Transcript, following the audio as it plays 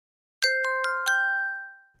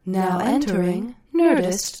Now entering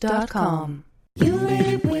Nerdist.com. You made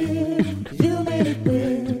it weird. You made it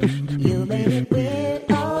weird. You made it weird.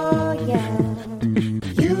 Oh yeah.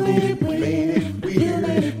 You made it weird. You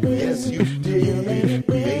made it weird. Yes, you did. You made it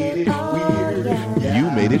weird. Oh yeah. You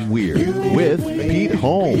Made It Weird with Pete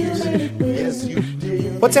Holmes. Yes, you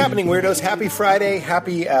did. What's happening, weirdos? Happy Friday.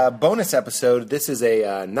 Happy bonus episode. This is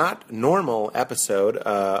a not normal episode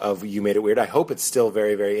of You Made It Weird. I hope it's still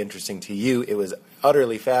very, very interesting to you. It was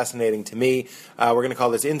utterly fascinating to me. We're going to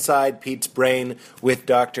call this Inside Pete's Brain with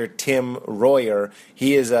Dr. Tim Royer.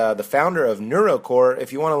 He is the founder of NeuroCore.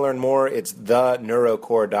 If you want to learn more, it's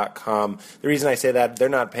theneurocore.com. The reason I say that, they're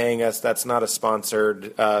not paying us. That's not a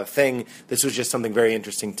sponsored thing. This was just something very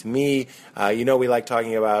interesting to me. You know we like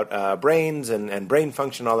talking about brains and brain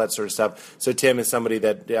function, all that sort of stuff. So Tim is somebody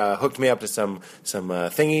that hooked me up to some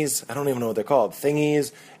thingies. I don't even know what they're called.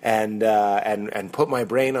 Thingies. And put my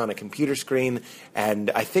brain on a computer screen,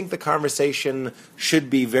 and I think the conversation should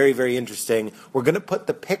be very, very interesting. We're going to put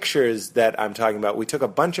the pictures that I'm talking about. We took a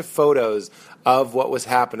bunch of photos of what was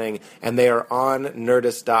happening, and they are on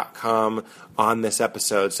Nerdist.com on this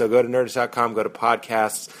episode. So go to Nerdist.com, go to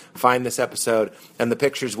podcasts, find this episode, and the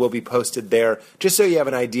pictures will be posted there, just so you have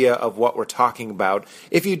an idea of what we're talking about.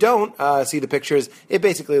 If you don't see the pictures, it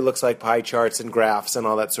basically looks like pie charts and graphs and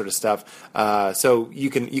all that sort of stuff. So you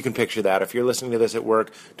can picture that. If you're listening to this at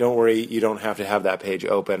work, don't worry, you don't have to have that page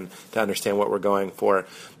open to understand what we're going for.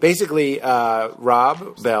 Basically,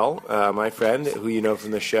 Rob Bell, my friend, who you know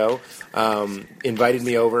from the show, invited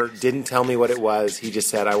me over, didn't tell me what it was. He just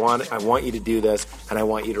said, I want you to do this, and I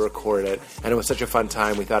want you to record it. And it was such a fun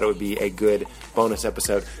time. We thought it would be a good bonus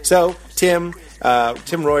episode. So, Tim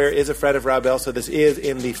Royer is a friend of Rob Bell, so this is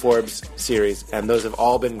in the Forbes series, and those have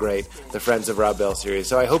all been great, the Friends of Rob Bell series.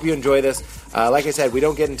 So I hope you enjoy this. Like I said, we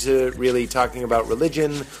don't get into really talking about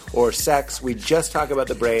religion or sex. We just talk about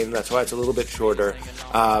the brain. That's why it's a little bit shorter,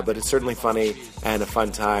 but it's certainly funny and a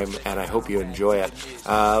fun time, and I hope you enjoy it.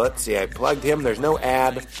 Let's see, I plugged him. There's no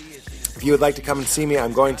ad. If you would like to come and see me,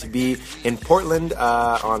 I'm going to be in Portland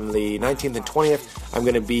on the 19th and 20th. I'm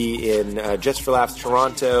going to be in Just for Laughs,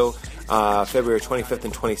 Toronto, February 25th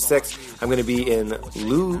and 26th. I'm going to be in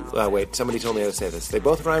somebody told me how to say this. They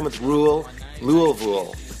both rhyme with Louisville.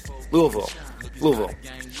 I'm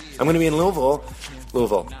going to be in Louisville.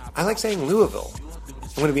 I like saying Louisville.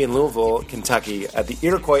 I'm going to be in Louisville, Kentucky, at the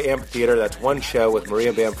Iroquois Amphitheater. That's one show with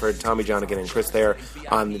Maria Bamford, Tommy Johnigan, and Chris Thayer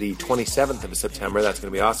on the 27th of September. That's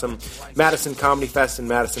going to be awesome. Madison Comedy Fest in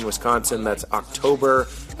Madison, Wisconsin. That's October.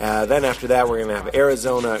 Then after that, we're going to have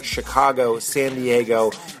Arizona, Chicago, San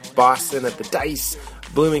Diego, Boston at the Dice,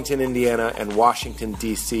 Bloomington, Indiana, and Washington,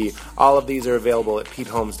 D.C. All of these are available at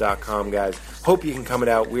PeteHolmes.com, guys. Hope you can come it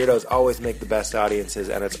out. Weirdos always make the best audiences,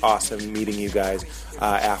 and it's awesome meeting you guys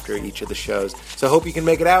after each of the shows. So hope you can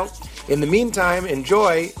make it out. In the meantime,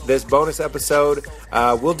 enjoy this bonus episode.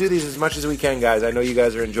 We'll do these as much as we can, guys. I know you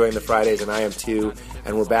guys are enjoying the Fridays, and I am too,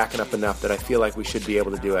 and we're backing up enough that I feel like we should be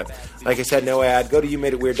able to do it. Like I said, no ad. Go to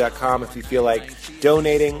youmadeitweird.com if you feel like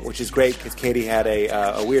donating, which is great because Katie had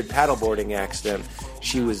a weird paddleboarding accident.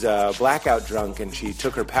 She was blackout drunk, and she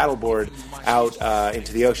took her paddleboard out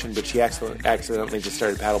into the ocean, but she accidentally just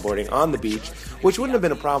started paddleboarding on the beach, which wouldn't have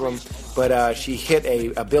been a problem, but she hit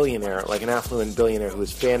a billionaire, like an affluent billionaire who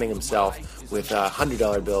was fanning himself with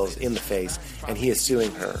 $100 bills in the face, and he is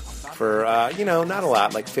suing her for, not a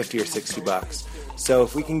lot, like $50 or $60. So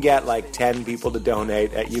if we can get like 10 people to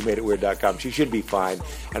donate at youmadeitweird.com, she should be fine,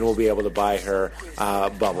 and we'll be able to buy her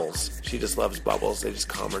bubbles. She just loves bubbles. They just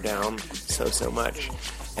calm her down so much.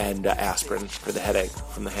 And aspirin for the headache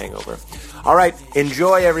from the hangover. All right,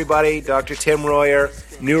 enjoy, everybody. Dr. Tim Royer,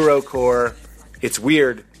 NeuroCore. It's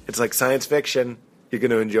weird. It's like science fiction. You're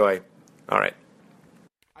going to enjoy. All right.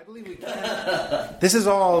 I believe we can. This is...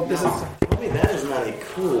 Wait, that is not a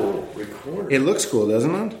cool recorder. It looks cool,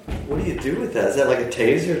 doesn't it? What do you do with that? Is that like a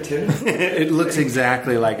taser, too? It looks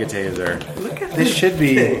exactly like a taser. Look at this should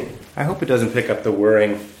be... Thing. I hope it doesn't pick up the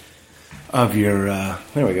whirring of your...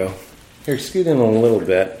 there we go. Here, scoot in a little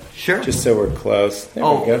bit. Sure. Just so we're close. There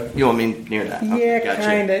we go. You want me near that? Yeah, gotcha.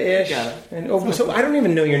 kinda-ish. And, so I don't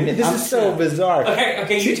even know your name. This is so bizarre.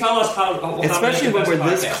 Okay, you tell us how especially when we're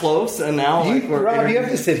this close, and now... Rob, you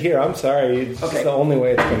have to sit here. I'm sorry. It's just the only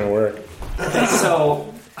way it's going to work.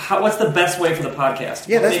 So, what's the best way for the podcast?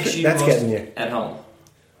 Yeah, what that's getting you. At home.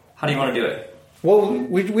 How do you want to do it? Well,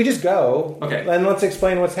 we just go. Okay. And let's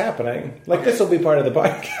explain what's happening. This will be part of the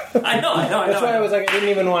podcast. I know. That's why I was like, I didn't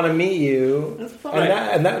even want to meet you. That's fine.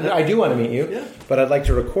 And I do want to meet you, but I'd like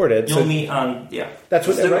to record it. You'll meet on, That's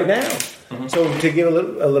what right now. Mm-hmm. So to give a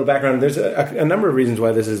little background, there's a number of reasons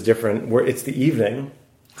why this is different. Where it's the evening.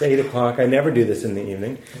 It's 8 o'clock. I never do this in the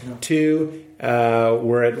evening. 2,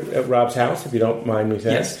 we're at Rob's house, if you don't mind me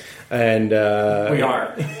saying. Yes. And We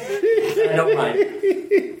are. I don't mind.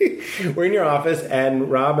 we're in your office, and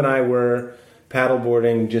Rob and I were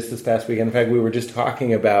paddleboarding just this past weekend. In fact, we were just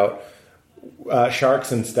talking about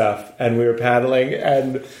sharks and stuff, and we were paddling,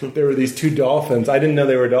 and there were these 2 dolphins. I didn't know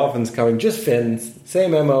they were dolphins coming, just fins,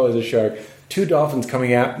 same MO as a shark. 2 dolphins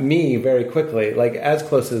coming at me very quickly, like as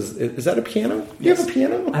close as... Is that a piano? Do you have a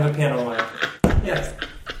piano? I have a piano in my... Yes.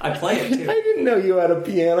 I play it, too. I didn't know you had a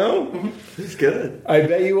piano. It's good. I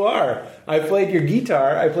bet you are. I played your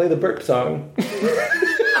guitar. I play the burp song.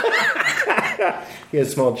 He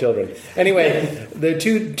has small children. Anyway, the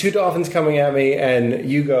two dolphins coming at me, and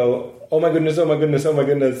you go, oh my goodness, oh my goodness, oh my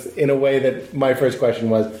goodness, in a way that my first question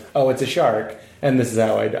was, oh, it's a shark, and this is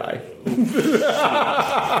how I die.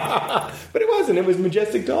 But it wasn't. It was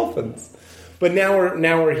majestic dolphins. But now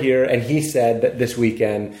we're here, and he said that this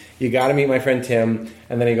weekend, you got to meet my friend Tim,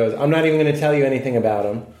 and then he goes, I'm not even going to tell you anything about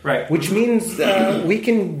him. Right. Which means we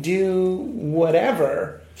can do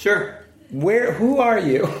whatever. Sure. Who are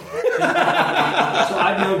you? So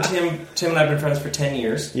I've known Tim and I've been friends for 10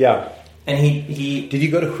 years. Yeah. And he Did you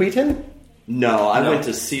go to Wheaton? No, I No. went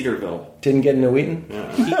to Cedarville. Didn't get into Wheaton?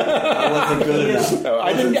 I wasn't good enough. No,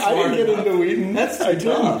 I didn't get into Wheaton. That's I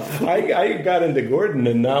tough. didn't. I got into Gordon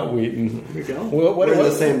and not Wheaton. There you go. We're in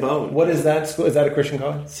the same boat. What is that school? Is that a Christian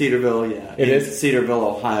college? Cedarville, yeah. It is? Cedarville,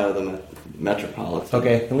 Ohio, the metropolitan.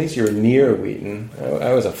 Okay, at least you were near Wheaton.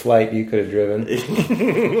 I was a flight you could have driven.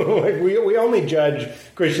 Like we only judge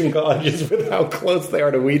Christian colleges with how close they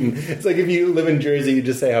are to Wheaton. It's like if you live in Jersey, you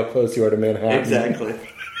just say how close you are to Manhattan. Exactly.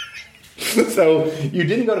 So you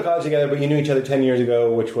didn't go to college together, but you knew each other 10 years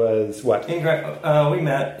ago, which was what? we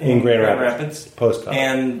met In Grand Rapids. Post-college.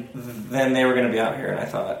 And then they were going to be out here, and I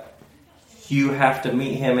thought, you have to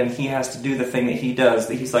meet him, and he has to do the thing that he does,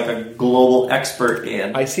 that he's like a global expert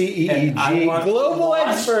in. I see And I EEG, want to global watch-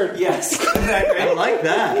 expert. Yes. Isn't that great? I like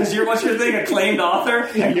that. Because what's your thing? Acclaimed author?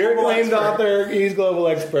 You're a Global acclaimed expert. author, he's global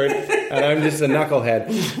expert, and I'm just a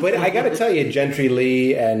knucklehead. But I got to tell you, Gentry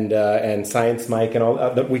Lee and Science Mike and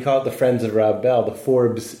all, we call it the Friends of Rob Bell, the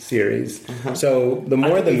Forbes series. So the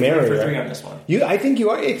more the I think we're 3 for 3 merrier. on this one. I think you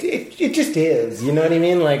are. It just is. You know what I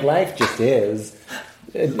mean? Like life just is.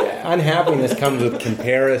 Unhappiness comes with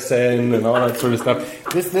comparison and all that sort of stuff.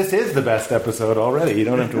 This is the best episode already. You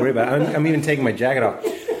don't have to worry about it. I'm even taking my jacket off.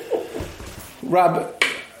 Rob,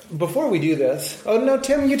 before we do this, oh no,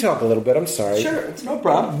 Tim, you talk a little bit. I'm sorry. Sure, it's no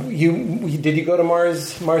problem. Did you go to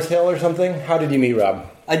Mars Hill or something? How did you meet Rob?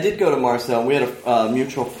 I did go to Marcel. We had a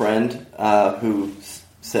mutual friend who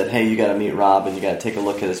said, hey, you got to meet Rob and you got to take a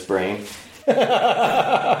look at his brain.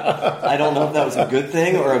 I don't know if that was a good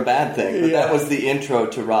thing or a bad thing, but that was the intro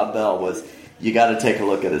to Rob Bell, was you got to take a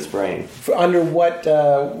look at his brain. Under what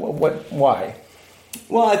why?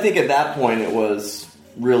 Well, I think at that point it was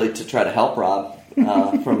really to try to help Rob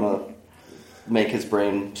make his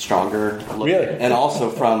brain stronger. Really? And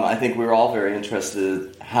also I think we were all very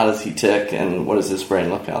interested, how does he tick and what does his brain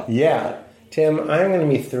look like? Yeah. Tim, I'm going to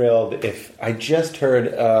be thrilled if I just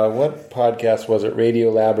heard, what podcast was it,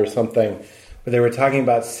 Radio Lab or something, where they were talking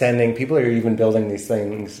about sending, people are even building these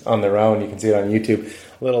things on their own, you can see it on YouTube,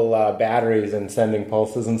 little batteries and sending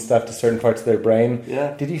pulses and stuff to certain parts of their brain.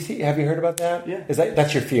 Yeah. Have you heard about that? Yeah.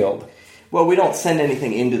 That's your field? Well, we don't send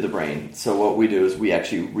anything into the brain. So what we do is we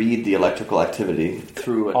actually read the electrical activity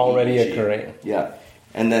through an Already EEG. occurring. Yeah.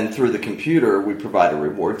 And then through the computer, we provide a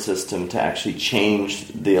reward system to actually change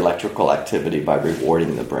the electrical activity by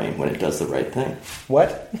rewarding the brain when it does the right thing.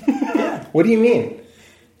 What? What do you mean?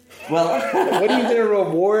 Well, What are you going to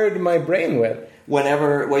reward my brain with? you have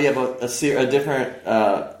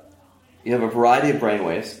you have a variety of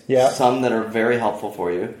brainwaves. Yeah. Some that are very helpful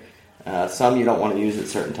for you. Some you don't want to use at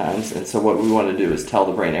certain times. And so what we want to do is tell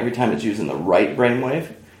the brain every time it's using the right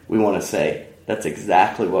brainwave, we want to say, that's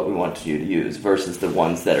exactly what we want you to use, versus the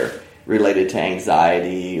ones that are related to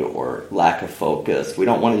anxiety or lack of focus. We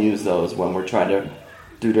don't want to use those when we're trying to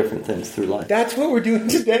do different things through life. That's what we're doing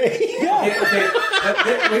today.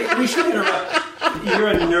 Wait, we should interrupt. You're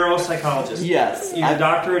a neuropsychologist. Yes. Your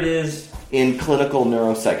doctorate is... In clinical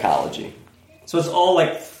neuropsychology. So it's all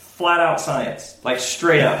like flat out science. Like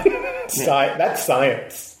straight up. That's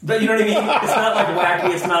science. But you know what I mean? It's not like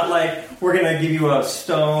wacky. It's not like we're going to give you a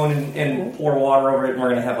stone and pour water over it and we're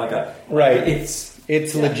going to have like a... Right.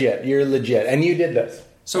 It's Legit. You're legit. And you did this.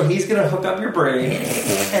 So he's going to hook up your brain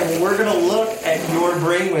and we're going to look at your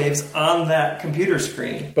brain waves on that computer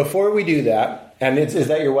screen. Before we do that, and is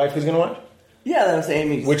that your wife who's going to watch? Yeah, that was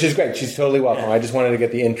Amy. Which is great. She's totally welcome. I just wanted to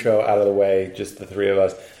get the intro out of the way, just the three of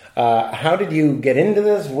us. How did you get into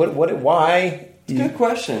this? Why? Good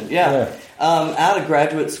question. Yeah. Out of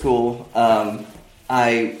graduate school,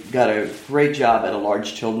 I got a great job at a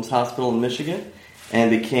large children's hospital in Michigan and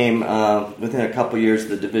became, within a couple years,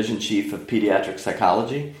 the division chief of pediatric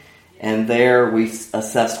psychology. And there we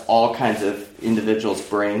assessed all kinds of individuals'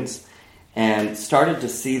 brains and started to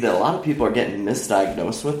see that a lot of people are getting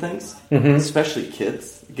misdiagnosed with things, especially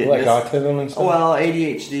kids. Like autism and stuff? Well,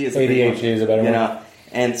 ADHD is a big one, ADHD is a better one. know?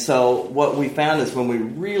 And so what we found is when we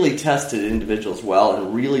really tested individuals well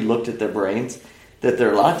and really looked at their brains, that there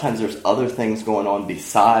are a lot of times there's other things going on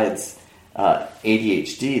besides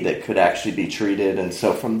ADHD that could actually be treated. And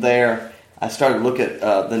so from there, I started to look at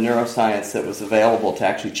the neuroscience that was available to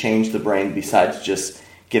actually change the brain besides just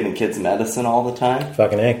giving kids medicine all the time.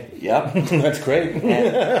 Fucking A. Yep. That's great.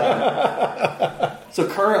 And, so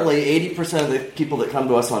currently, 80% of the people that come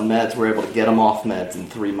to us on meds, we're able to get them off meds in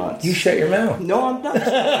 3 months. You shut your mouth. No, I'm not.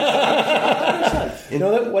 You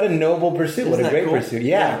know, what a noble pursuit. What a great pursuit.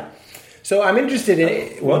 Yeah. So I'm interested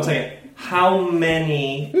in... One second. How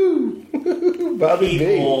many Bobby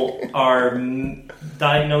people are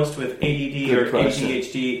diagnosed with ADD Good or question.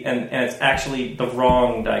 ADHD and it's actually the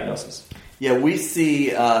wrong diagnosis? Yeah, we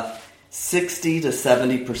see 60 to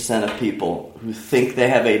 70% of people who think they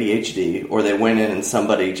have ADHD, or they went in and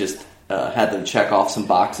somebody just had them check off some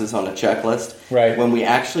boxes on a checklist. Right. When we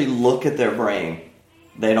actually look at their brain,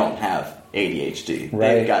 they don't have ADHD.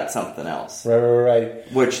 Right. They've got something else. Right.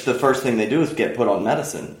 Which the first thing they do is get put on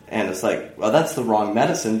medicine. And it's like, well, that's the wrong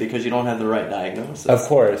medicine because you don't have the right diagnosis. Of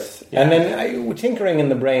course. Yeah. And then tinkering in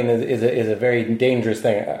the brain is a very dangerous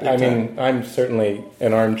thing. I mean, I'm certainly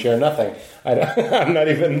an armchair nothing. I'm not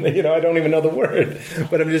even, I don't even know the word.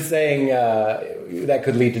 But I'm just saying that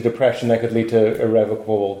could lead to depression, that could lead to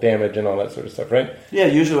irrevocable damage and all that sort of stuff, right? Yeah,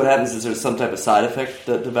 usually what happens is there's some type of side effect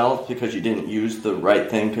that develops because you didn't use the right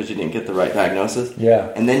thing because you didn't get the right diagnosis.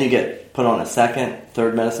 Yeah. And then you get put on a second,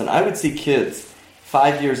 third medicine. I would see kids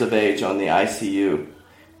 5 years of age on the ICU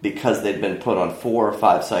because they'd been put on 4 or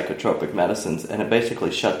 5 psychotropic medicines, and it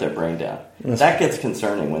basically shut their brain down. That gets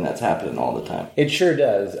concerning when that's happening all the time. It sure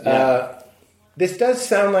does. Yeah. This does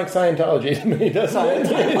sound like Scientology to me, doesn't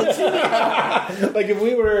it? Like if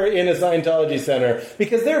we were in a Scientology center,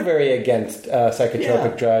 because they're very against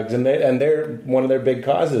psychotropic drugs, and they're one of their big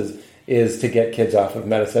causes is to get kids off of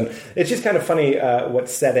medicine. It's just kind of funny what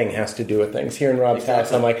setting has to do with things. Here in Rob's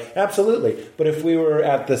house, I'm like, absolutely. But if we were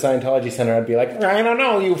at the Scientology center, I'd be like, I don't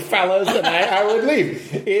know, you fellas, and I would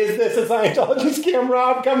leave. Is this a Scientology scam,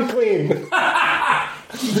 Rob? Come clean.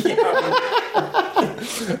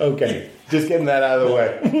 Okay, just getting that out of the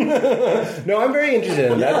way. No, I'm very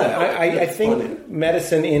interested in that. I think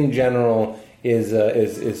medicine in general is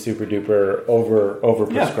super duper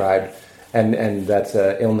overprescribed. And that's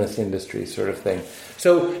an illness industry sort of thing.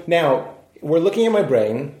 So now we're looking at my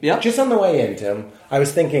brain. Yeah. Just on the way in, Tim, I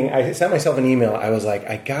was thinking, I sent myself an email. I was like,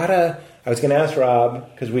 I was going to ask Rob,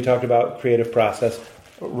 because we talked about creative process.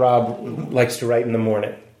 Rob likes to write in the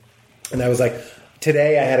morning. And I was like,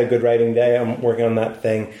 today I had a good writing day. I'm working on that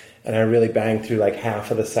thing. And I really banged through like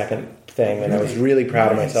half of the second thing. And I was really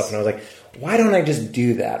proud of myself. And I was like, why don't I just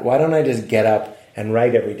do that? Why don't I just get up and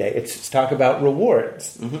write every day? It's talk about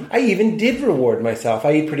rewards. I even did reward myself.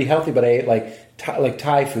 I eat pretty healthy, but I ate like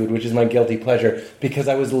Thai food, which is my guilty pleasure, because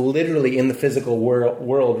I was literally in the physical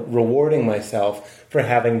world rewarding myself for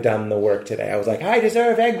having done the work today. I was like, I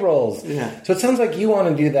deserve egg rolls. Yeah. So it sounds like you want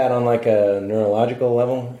to do that on like a neurological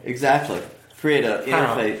level. Exactly. Create an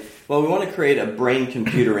interface. Well, we want to create a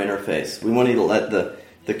brain-computer interface. We want you to let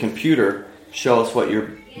the computer show us what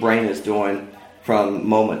your brain is doing from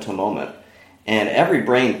moment to moment. And every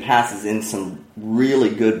brain passes in some really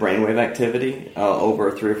good brainwave activity over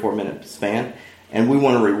a 3 or 4 minute span. And we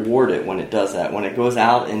want to reward it when it does that. When it goes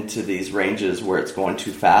out into these ranges where it's going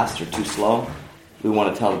too fast or too slow, we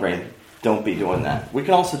want to tell the brain, don't be doing that. We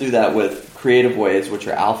can also do that with creative waves, which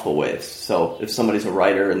are alpha waves. So if somebody's a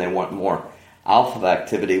writer and they want more alpha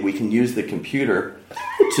activity, we can use the computer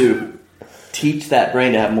to teach that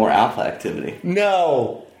brain to have more alpha activity.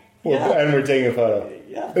 No! Yeah. And we're taking a photo.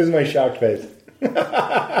 Yeah. This is my shocked face.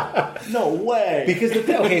 No way! Because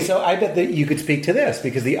okay, so I bet that you could speak to this,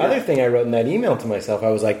 because the other thing I wrote in that email to myself, I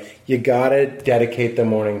was like, you gotta dedicate the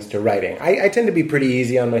mornings to writing. I tend to be pretty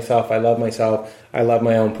easy on myself. I love myself. I love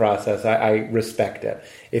my own process. I respect it.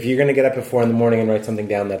 If you're gonna get up at 4 a.m. and write something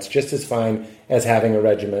down, that's just as fine as having a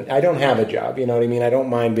regiment. I don't have a job, you know what I mean? I don't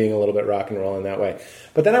mind being a little bit rock and roll in that way.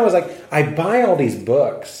 But then I was like, I buy all these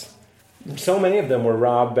books. So many of them were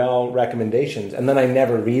Rob Bell recommendations, and then I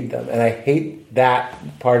never read them, and I hate that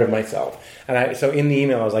part of myself. And so in the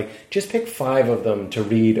email, I was like, just pick 5 of them to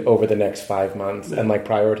read over the next 5 months and like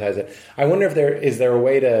prioritize it. I wonder if is there a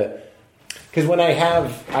way to Because when I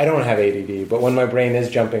don't have ADD, but when my brain is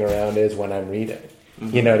jumping around is when I'm reading.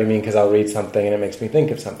 Mm-hmm. You know what I mean? Because I'll read something and it makes me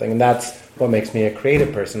think of something. And that's what makes me a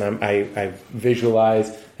creative person. I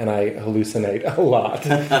visualize and I hallucinate a lot.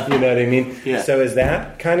 You know what I mean? Yeah. So is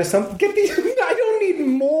that kind of something? Get these. I don't need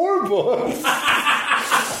more books.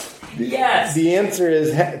 Yes. The answer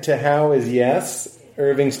is to how is yes.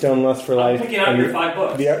 Irving Stone, Lust for Life. I'm picking out your 5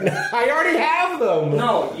 books. I already have them.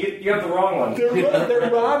 No, you have the wrong one. They're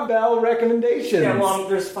Rob Bell recommendations. Yeah, well,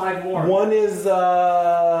 there's 5 more. One is,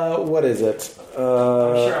 what is it? I'm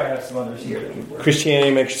sure I have some others here that would work.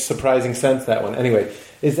 Christianity Makes Surprising Sense, that one. Anyway,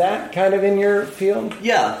 is that kind of in your field?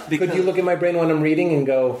 Yeah. Because, Could you look at my brain when I'm reading and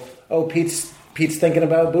go, oh, Pete's thinking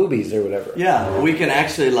about boobies or whatever? Yeah, we can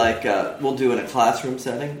actually, we'll do in a classroom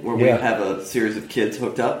setting where we have a series of kids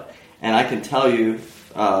hooked up. And I can tell you,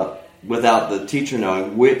 without the teacher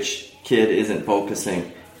knowing, which kid isn't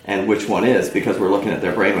focusing and which one is, because we're looking at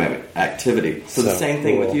their brainwave activity. So the same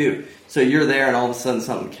thing with you. So you're there and all of a sudden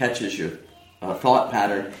something catches your thought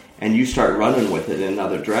pattern and you start running with it in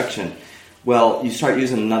another direction. Well, you start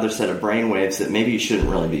using another set of brainwaves that maybe you shouldn't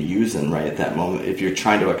really be using right at that moment if you're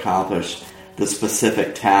trying to accomplish the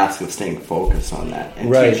specific task of staying focused on that.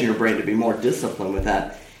 And teaching your brain to be more disciplined with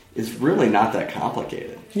that is really not that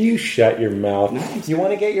complicated. You shut your mouth. No. You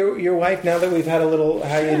want to get your wife, now that we've had a little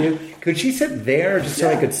how you do? Could she sit there just so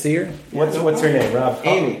I could see her? What's her name, Rob?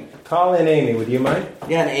 Amy. Call in Amy, would you mind?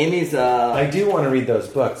 Yeah, and Amy's... I do want to read those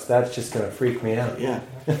books. That's just going to freak me out. Yeah.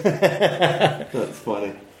 That's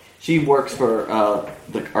funny. She works for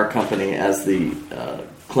our company as the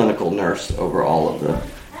clinical nurse over all of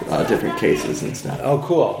the different cases and stuff. Oh,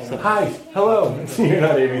 cool. So, hi. Hello. You're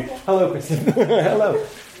not Amy. Hello, Kristen. Hello.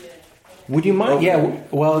 Would you mind? Yeah.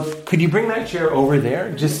 Well, could you bring that chair over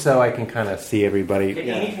there just so I can kind of see everybody?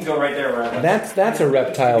 Yeah. You can go right there. Right. That's a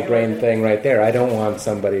reptile brain thing right there. I don't want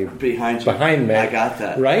somebody behind me. I got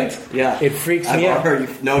that. Right? Yeah. It freaks me out. I've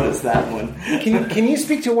already noticed that one. Can you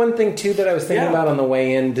speak to one thing too that I was thinking about on the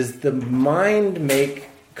way in? Does the mind make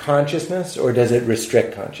consciousness or does it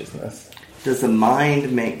restrict consciousness? Does the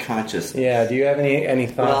mind make consciousness? Yeah. Do you have any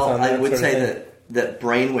thoughts on that? I would sort of say thing? that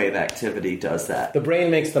brainwave activity does that. The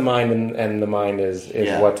brain makes the mind, and the mind is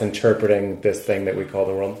what's interpreting this thing that we call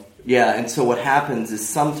the world. Yeah, and so what happens is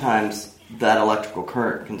sometimes that electrical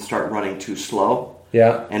current can start running too slow.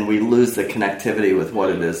 Yeah. And we lose the connectivity with what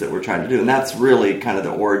it is that we're trying to do. And that's really kind of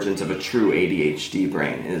the origins of a true ADHD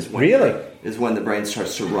brain is when the brain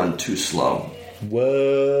starts to run too slow.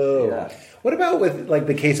 Whoa. Yeah. What about with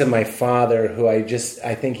the case of my father, who I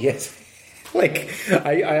think he has...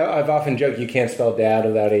 I've often joked you can't spell dad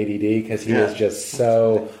without ADD because he is just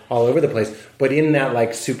so all over the place. But in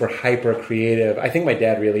that super hyper creative, I think my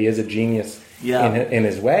dad really is a genius in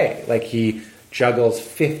his way. He juggles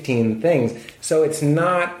 15 things. So it's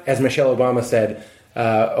not, as Michelle Obama said,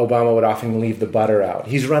 Obama would often leave the butter out.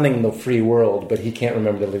 He's running the free world, but he can't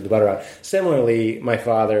remember to leave the butter out. Similarly, my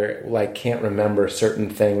father can't remember certain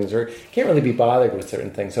things or can't really be bothered with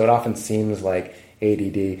certain things. So it often seems like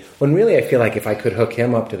ADD, when really I feel like if I could hook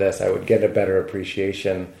him up to this, I would get a better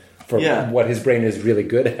appreciation for what his brain is really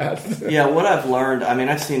good at. Yeah, what I've learned,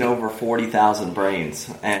 I've seen over 40,000 brains,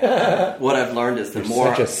 and what I've learned is You're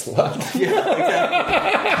more... such a slut.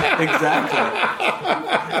 Yeah, exactly.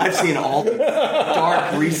 I've seen all the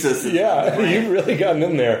dark recesses. Yeah, you've really gotten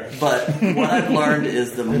in there. But what I've learned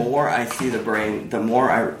is the more I see the brain, the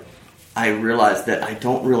more I realize that I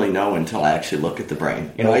don't really know until I actually look at the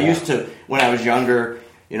brain. I used to, when I was younger,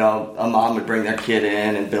 a mom would bring their kid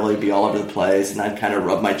in and Billy would be all over the place and I'd kind of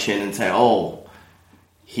rub my chin and say, oh,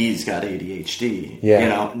 he's got ADHD.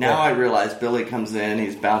 Yeah. Now I realize Billy comes in,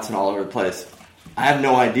 he's bouncing all over the place. I have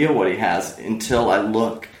no idea what he has until I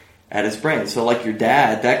look at his brain. So like your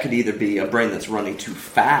dad, that could either be a brain that's running too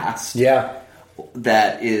fast. Yeah.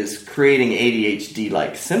 That is creating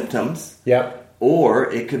ADHD-like symptoms. Yeah. Or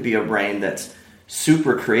it could be a brain that's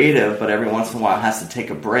super creative, but every once in a while has to take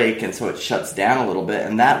a break, and so it shuts down a little bit,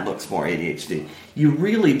 and that looks more ADHD. You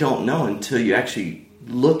really don't know until you actually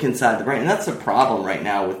look inside the brain. And that's a problem right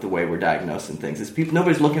now with the way we're diagnosing things, is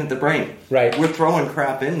nobody's looking at the brain. Right. We're throwing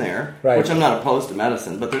crap in there, right. Which I'm not opposed to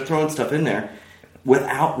medicine, but they're throwing stuff in there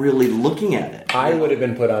without really looking at it. I would have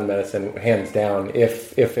been put on medicine, hands down,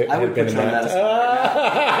 if it had been in that.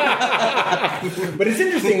 But it's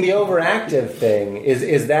interesting, the overactive thing is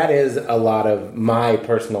a lot of my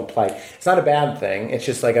personal plight. It's not a bad thing. It's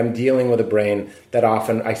just I'm dealing with a brain that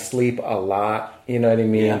often I sleep a lot. You know what I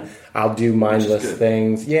mean? Yeah. I'll do mindless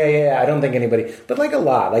things. Yeah. I don't think anybody, but a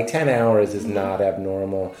lot. 10 hours is not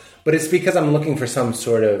abnormal. But it's because I'm looking for some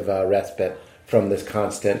sort of respite from this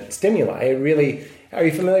constant stimuli. Are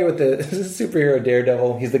you familiar with the superhero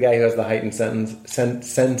Daredevil? He's the guy who has the heightened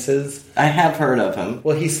senses. I have heard of him.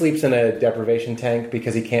 Well, he sleeps in a deprivation tank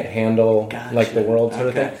because he can't handle Gotcha. like the world sort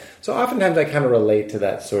of Okay. thing. So oftentimes I kind of relate to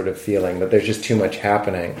that sort of feeling that there's just too much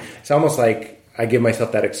happening. It's almost like I give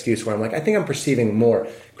myself that excuse where I'm like, I think I'm perceiving more.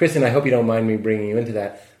 Kristen, I hope you don't mind me bringing you into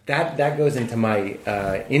that. That goes into my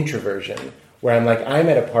introversion, where I'm like, I'm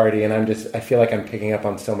at a party and I feel like I'm picking up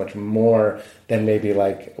on so much more than maybe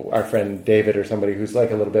like our friend David or somebody who's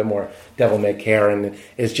like a little bit more devil may care and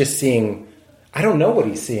is just seeing, I don't know what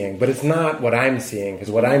he's seeing, but it's not what I'm seeing,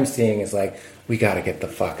 because what I'm seeing is like, we got to get the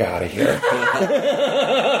fuck out of here.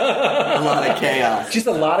 A lot of chaos. Just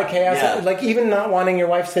a lot of chaos. Yeah. Like even not wanting your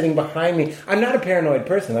wife sitting behind me. I'm not a paranoid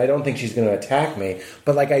person. I don't think she's going to attack me.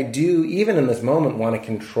 But like I do, even in this moment, want to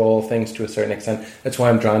control things to a certain extent. That's why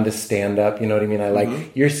I'm drawn to stand up. You know what I mean? I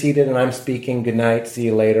like, you're seated and I'm speaking. Good night. See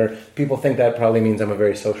you later. People think that probably means I'm a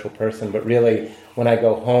very social person. But really, when I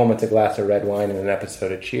go home, it's a glass of red wine and an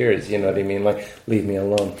episode of Cheers. You know what I mean? Like, leave me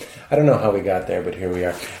alone. I don't know how we got there, but here we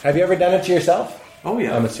are. Have you ever done it to yourself? Oh,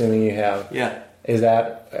 yeah. I'm assuming you have. Yeah. Is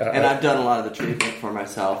that... And I've done a lot of the treatment for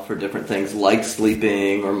myself for different things like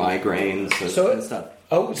sleeping or migraines and stuff.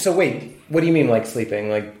 Oh, so wait. What do you mean like sleeping?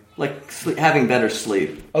 Like having better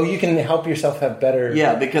sleep. Oh, you can help yourself have better...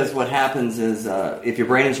 Yeah, because what happens is if your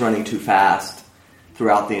brain is running too fast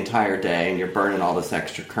throughout the entire day and you're burning all this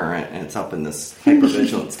extra current and it's up in this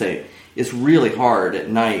hypervigilant state, it's really hard at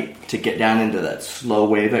night to get down into that slow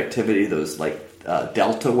wave activity, those like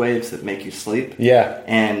delta waves that make you sleep. Yeah.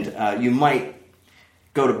 And you might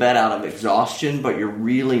go to bed out of exhaustion, but you're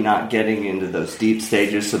really not getting into those deep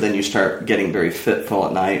stages, so then you start getting very fitful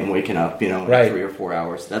at night and waking up, in Right. 3 or 4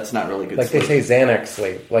 hours. That's not really good Like sleep. they say Xanax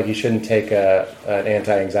sleep. Like you shouldn't take an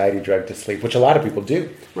anti-anxiety drug to sleep, which a lot of people do.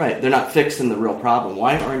 Right, they're not fixing the real problem.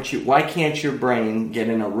 Why can't your brain get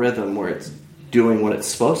in a rhythm where it's doing what it's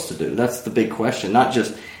supposed to do? That's the big question. Not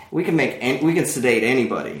just we can sedate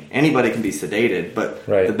anybody. Anybody can be sedated, but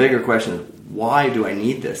Right. the bigger question is, why do I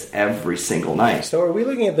need this every single night? So are we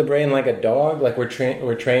looking at the brain like a dog? Like we're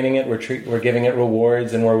training it, we're giving it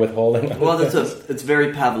rewards, and we're withholding? Well, it's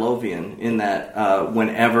very Pavlovian in that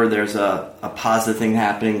whenever there's a positive thing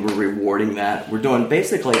happening, we're rewarding that. We're doing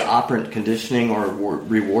basically operant conditioning or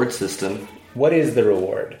reward system. What is the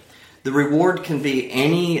reward? The reward can be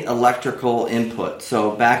any electrical input.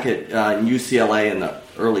 So back at UCLA in the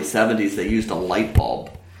early 70s, they used a light bulb.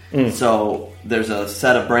 So there's a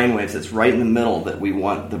set of brainwaves that's right in the middle that we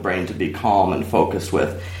want the brain to be calm and focused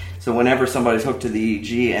with. So whenever somebody's hooked to the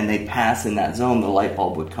EEG and they pass in that zone, the light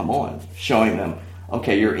bulb would come on, showing them,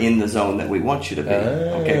 okay, you're in the zone that we want you to be.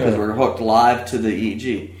 Okay, because we're hooked live to the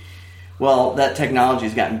EEG. Well, that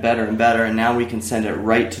technology's gotten better and better, and now we can send it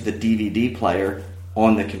right to the DVD player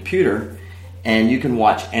on the computer, and you can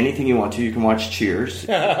watch anything you want to. You can watch Cheers.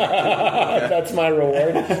 That's my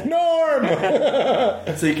reward. Norm!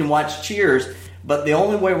 So you can watch Cheers, but the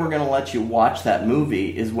only way we're going to let you watch that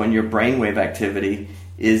movie is when your brainwave activity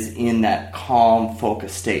is in that calm,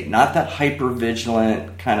 focused state. Not that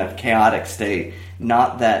hypervigilant, kind of chaotic state.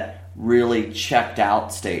 Not that really checked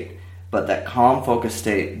out state. But that calm, focused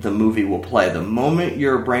state, the movie will play. The moment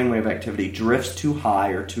your brainwave activity drifts too high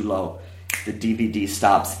or too low, the DVD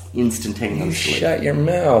stops instantaneously. You shut your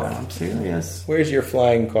mouth. I'm serious. Where's your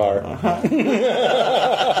flying car?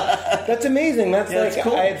 That's amazing. That's Yeah, like, it's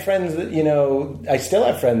cool. I had friends that, I still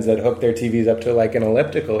have friends that hook their TVs up to like an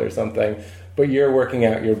elliptical or something, but you're working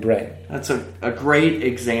out your brain. That's a great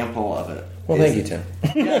example of it. Well, thank you, Tim.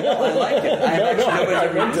 Yeah, no, I like it.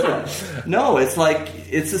 No, it's like,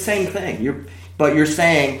 it's the same thing. You're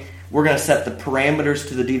saying we're going to set the parameters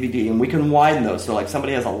to the DVD, and we can widen those. So like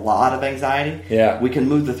somebody has a lot of anxiety, Yeah. we can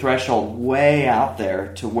move the threshold way out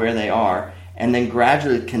there to where they are, and then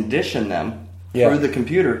gradually condition them Yeah. through the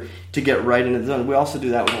computer to get right into the zone. We also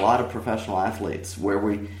do that with a lot of professional athletes, where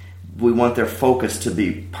we want their focus to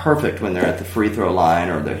be perfect when they're at the free throw line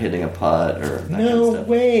or they're hitting a putt or that kind of No stuff.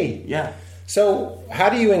 way. Yeah. So how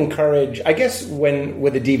do you encourage, I guess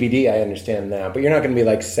with a DVD I understand that, but you're not going to be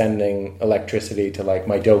like sending electricity to like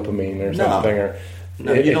my dopamine or something. Or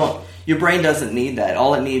No, you don't. Your brain doesn't need that.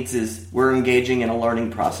 All it needs is we're engaging in a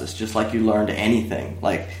learning process, just like you learned anything.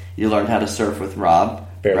 Like you learned how to surf with Rob,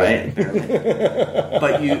 Barely. right? Barely.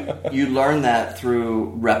 But you learn that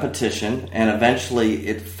through repetition, and eventually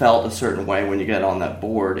it felt a certain way when you get on that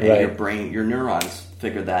board, and Right. your brain, your neurons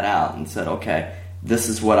figured that out and said, okay, this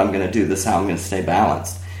is what I'm going to do. This is how I'm going to stay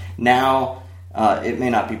balanced. Now, it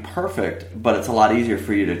may not be perfect, but it's a lot easier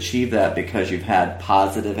for you to achieve that because you've had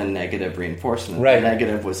positive and negative reinforcement. Right. The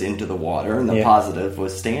negative was into the water, and the Yeah. positive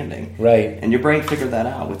was standing. Right. And your brain figured that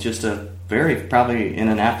out with just probably in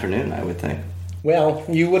an afternoon, I would think. Well,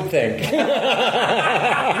 you would think.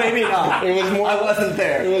 Maybe not. It was more. I wasn't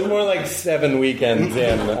there. It was more like 7 weekends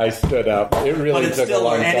in. I stood up. It really But it's took a still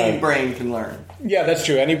long any time. brain can learn. Yeah, that's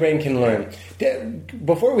true. Any brain can learn.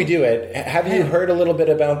 Before we do it, have you heard a little bit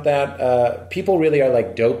about that? People really are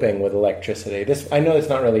like doping with electricity. I know it's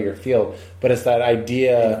not really your field, but it's that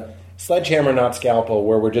idea, sledgehammer, not scalpel,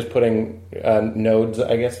 where we're just putting nodes,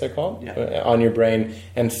 I guess they're called, on your brain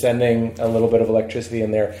and sending a little bit of electricity in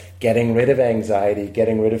there, getting rid of anxiety,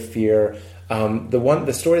 getting rid of fear.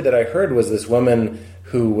 The story that I heard was this woman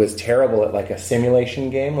who was terrible at like a simulation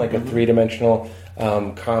game, like a 3-dimensional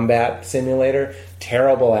combat simulator,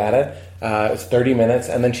 terrible at it. It was 30 minutes,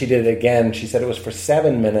 and then she did it again. She said it was for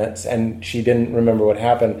 7 minutes, and she didn't remember what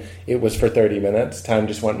happened. It was for 30 minutes. Time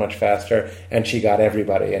just went much faster, and she got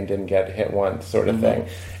everybody and didn't get hit once, sort of thing.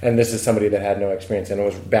 And this is somebody that had no experience, and it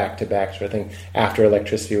was back-to-back sort of thing after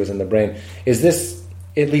electricity was in the brain. Is this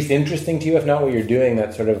at least interesting to you? If not what you're doing,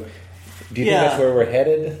 that sort of... Do you think that's where we're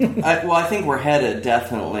headed? I think we're headed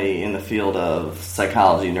definitely in the field of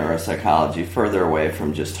psychology, neuropsychology, further away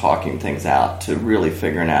from just talking things out to really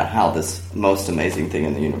figuring out how this most amazing thing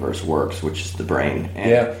in the universe works, which is the brain.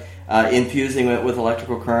 And, infusing it with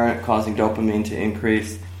electrical current, causing dopamine to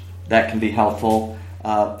increase, that can be helpful.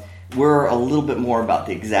 We're a little bit more about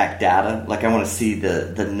the exact data. Like, I want to see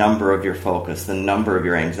the number of your focus, the number of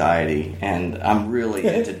your anxiety, and I'm really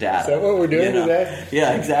into data. Is that what we're doing today?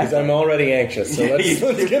 Yeah, exactly. Because I'm already anxious, so let's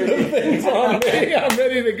get the things on me. I'm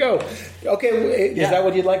ready to go. Okay, is that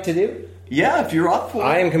what you'd like to do? Yeah, if you're up for it.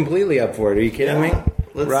 I am completely up for it. Are you kidding me?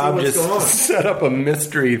 Let's Rob see what's just going on. set up a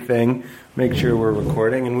mystery thing, make sure we're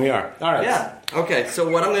recording, and we are. All right. Yeah. Okay, so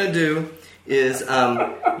what I'm going to do is...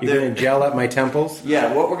 You're going to gel up my temples?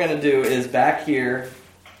 Yeah, what we're going to do is back here...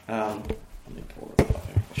 let me pull it up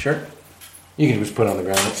here. Sure. You can just put it on the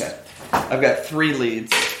ground. Okay. I've got 3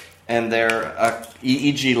 leads, and they're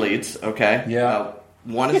EEG leads, okay? Yeah.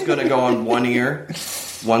 One is going to go on one ear,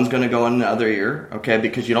 one's going to go on the other ear, okay?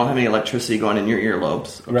 Because you don't have any electricity going in your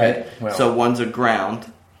earlobes, okay? Right. Well. So one's a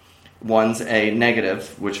ground, one's a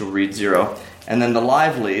negative, which will read 0. And then the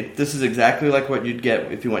live lead, this is exactly like what you'd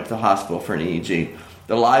get if you went to the hospital for an EEG.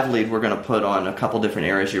 The live lead we're going to put on a couple different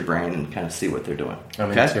areas of your brain and kind of see what they're doing.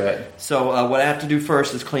 I'm okay? into it. So what I have to do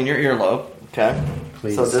first is clean your earlobe, okay?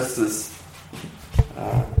 Please. So this is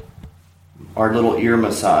our little ear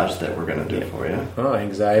massage that we're going to do for you. Oh,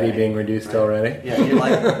 anxiety being reduced already? Yeah, you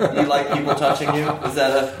like people touching you? Is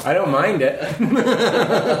that a... I don't mind it.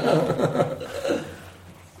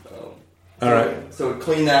 All right. So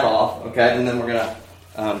clean that off, okay? And then we're going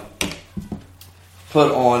to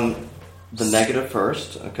put on the negative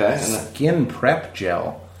first, okay? And then, Skin prep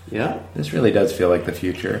gel. yeah. This really does feel like the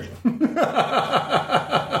future.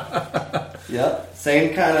 Yeah.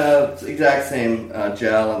 Same kind of, exact same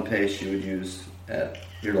gel and paste you would use at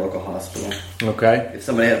your local hospital. Okay. If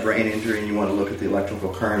somebody had a brain injury and you want to look at the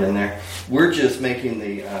electrical current in there, we're just making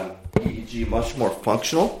the EEG much more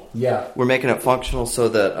functional. Yeah. We're making it functional so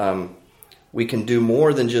that we can do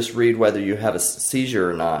more than just read whether you have a seizure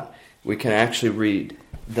or not. We can actually read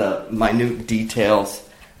the minute details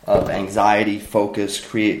of anxiety, focus,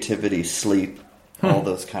 creativity, sleep, all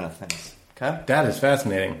those kind of things. Okay? That is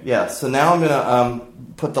fascinating. Yeah, so now I'm going to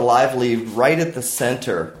put the live lead right at the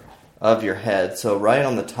center of your head. So right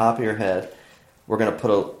on the top of your head, we're going to put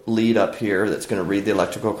a lead up here that's going to read the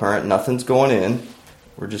electrical current. Nothing's going in.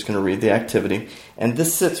 We're just going to read the activity. And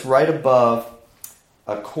this sits right above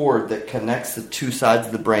a cord that connects the 2 sides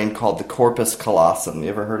of the brain called the corpus callosum. You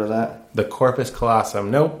ever heard of that? The corpus callosum.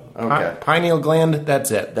 Nope. Okay. Pineal gland, that's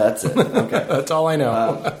it. That's it. Okay. That's all I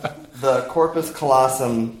know. The corpus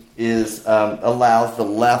callosum allows the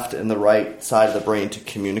left and the right side of the brain to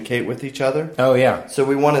communicate with each other. Oh, yeah. So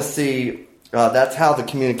we want to see, that's how the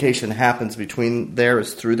communication happens between there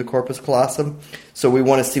is through the corpus callosum. So we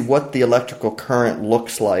want to see what the electrical current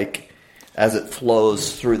looks like as it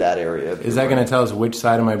flows through that area. Is that going to tell us which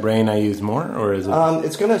side of my brain I use more, or is it?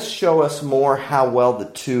 It's going to show us more how well the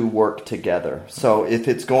two work together. So if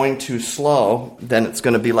it's going too slow, then it's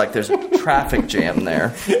going to be like there's a traffic jam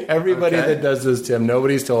there. Everybody Okay. that does this, Tim,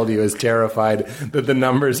 nobody's told you, is terrified that the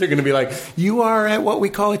numbers are going to be like, you are at what we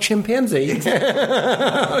call a chimpanzee.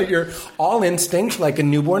 You're all instinct like a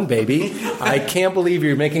newborn baby. I can't believe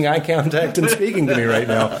you're making eye contact and speaking to me right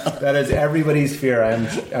now. That is everybody's fear.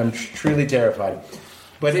 I'm truly terrified.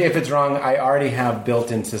 But if it's wrong, I already have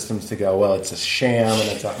built-in systems to go, well, it's a sham and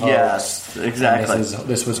it's a hoax. Yes, exactly.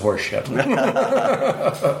 This was horseshit.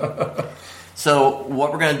 So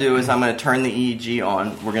what we're going to do is I'm going to turn the EEG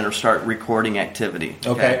on. We're going to start recording activity.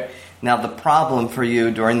 Okay. Now the problem for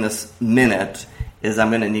you during this minute is I'm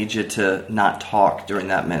going to need you to not talk during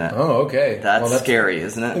that minute. Oh, okay. That's scary,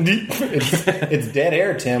 isn't it? It's dead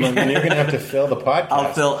air, Tim. I mean, you're going to have to fill the podcast.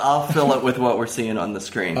 I'll fill it with what we're seeing on the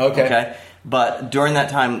screen. Okay. But during that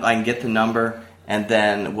time, I can get the number, and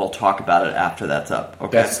then we'll talk about it after that's up.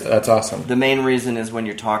 Okay. That's awesome. The main reason is when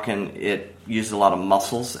you're talking, it uses a lot of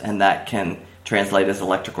muscles, and that can translate as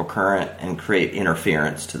electrical current and create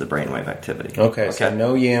interference to the brainwave activity. Okay. So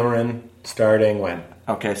no yammering. Starting when?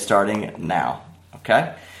 Okay, starting now.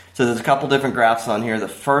 Okay? So there's a couple different graphs on here. The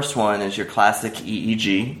first one is your classic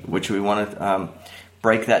EEG, which we want to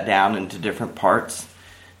break that down into different parts.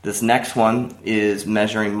 This next one is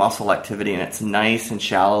measuring muscle activity, and it's nice and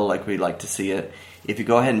shallow like we like to see it. If you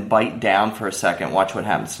go ahead and bite down for a second, watch what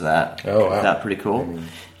happens to that. Oh, wow. Is that pretty cool?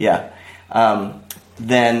 Yeah.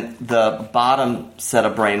 Then the bottom set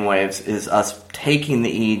of brain waves is us taking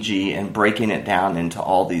the EEG and breaking it down into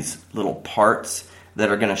all these little parts that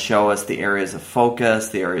are going to show us the areas of focus,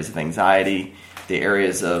 the areas of anxiety, the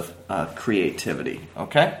areas of creativity.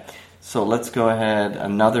 Okay? So let's go ahead,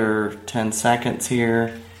 another 10 seconds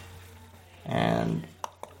here, and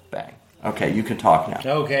bang. Okay, you can talk now.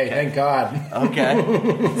 Okay, thank God.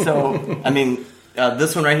 Okay. So, I mean,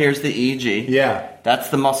 this one right here is the EEG. Yeah. That's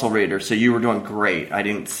the muscle reader. So you were doing great. I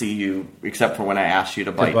didn't see you, except for when I asked you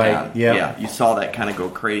to bite down. Yeah. You saw that kind of go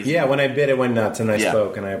crazy. Yeah, when I bit, it went nuts, and I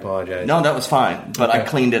spoke, and I apologize. No, that was fine. But I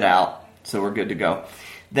cleaned it out, so we're good to go.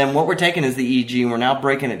 Then what we're taking is the EEG, and we're now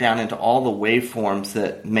breaking it down into all the waveforms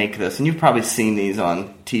that make this. And you've probably seen these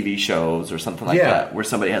on TV shows or something like that, where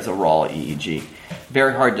somebody has a raw EEG.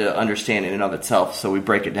 Very hard to understand in and of itself, so we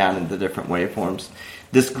break it down into different waveforms.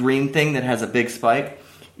 This green thing that has a big spike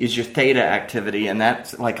is your theta activity, and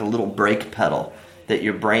that's like a little brake pedal that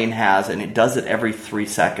your brain has, and it does it every 3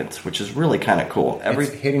 seconds, which is really kind of cool.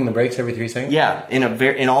 It's hitting the brakes every 3 seconds? Yeah,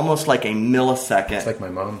 in almost like a millisecond. It's like my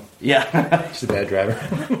mom. Yeah. She's a bad driver.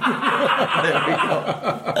 There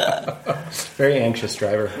we go. Very anxious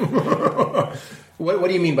driver. What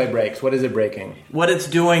do you mean by brakes? What is it braking? What it's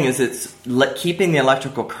doing is it's keeping the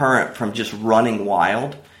electrical current from just running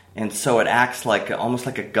wild, and so it acts like almost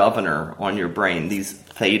like a governor on your brain, these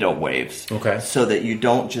theta waves. Okay. So that you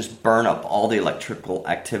don't just burn up all the electrical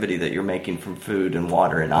activity that you're making from food and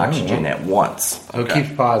water and oxygen at once. So it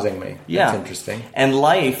keeps pausing me. Yeah. That's interesting. And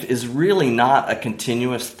life is really not a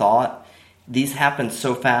continuous thought. These happen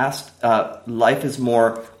so fast. Life is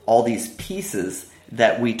more all these pieces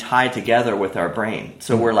that we tie together with our brain.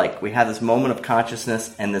 So we have this moment of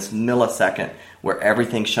consciousness and this millisecond where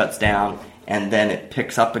everything shuts down and then it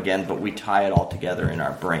picks up again, but we tie it all together in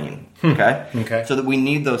our brain. Okay? Okay. So that we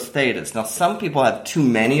need those thetas. Now, some people have too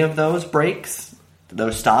many of those breaks,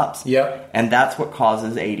 those stops. Yep. And that's what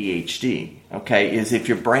causes ADHD. Okay? Is if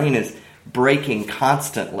your brain is breaking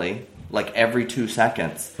constantly, like every 2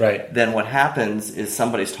 seconds, right, then what happens is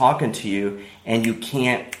somebody's talking to you and you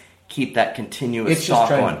can't keep that continuous talk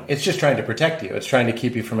going. It's just trying to protect you. It's trying to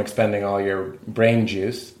keep you from expending all your brain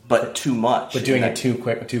juice. But too much. But doing it too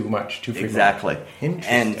quick, too much, too frequently. Exactly.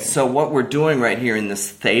 Interesting. And so what we're doing right here in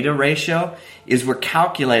this theta ratio is we're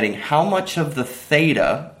calculating how much of the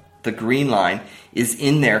theta, the green line, is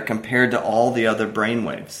in there compared to all the other brain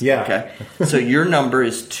waves. Yeah. Okay. So your number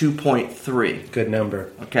is 2.3. Good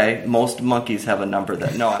number. Okay. Most monkeys have a number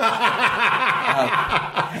that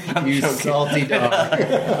I'm you joking. salty dog.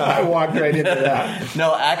 I walked right into that.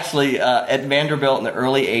 No, actually, at Vanderbilt in the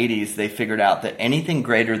early 80s, they figured out that anything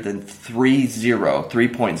greater than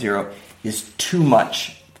 3.0 is too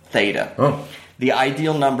much theta. Oh. The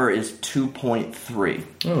ideal number is 2.3.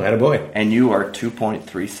 Oh, attaboy. And you are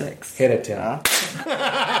 2.36. Hit it, Tim.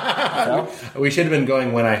 We should have been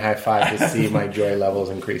going when I high-five to see my joy levels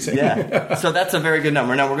increasing. Yeah. So that's a very good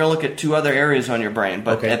number. Now, we're going to look at two other areas on your brain.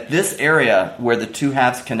 But at this area where the two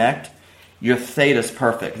halves connect, your theta's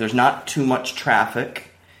perfect. There's not too much traffic.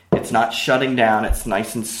 It's not shutting down. It's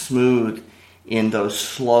nice and smooth in those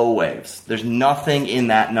slow waves. There's nothing in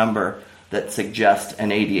that number that suggests an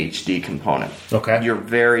ADHD component. Okay. You're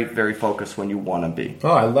very, very focused when you want to be.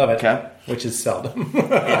 Oh, I love it. Okay. Which is seldom.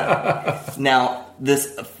 Yeah. Now,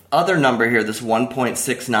 this other number here, this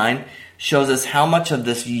 1.69, shows us how much of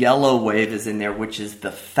this yellow wave is in there, which is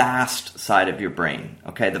the fast side of your brain.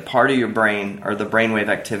 Okay, the part of your brain, or the brainwave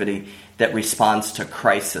activity, that responds to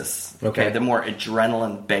crisis. Okay, the more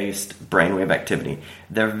adrenaline-based brainwave activity.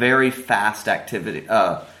 They're very fast activity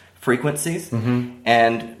frequencies,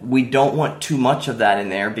 and we don't want too much of that in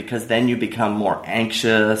there because then you become more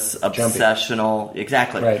anxious, obsessional. Jumpy.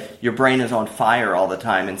 Exactly. Right. Your brain is on fire all the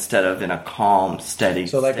time instead of in a calm, steady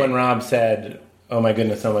So like state. when Rob said, oh my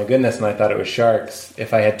goodness, and I thought it was sharks.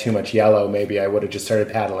 If I had too much yellow, maybe I would have just started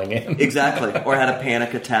paddling in. Exactly. Or had a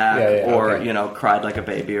panic attack, or, okay. cried like a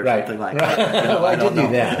baby or Right. something like Right. that. Well, I did do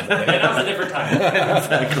that. That was a different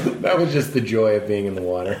time. That was just the joy of being in the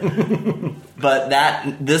water. But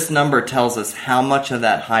this number tells us how much of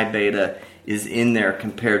that high beta is in there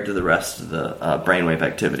compared to the rest of the brainwave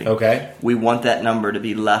activity. Okay. We want that number to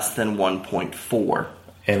be less than 1.4.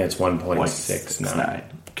 And it's 1.69.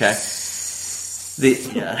 Okay. The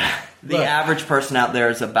Look. average person out there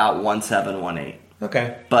is about 1.7, 1.8.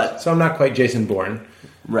 Okay. But So I'm not quite Jason Bourne.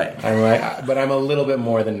 right. But I'm a little bit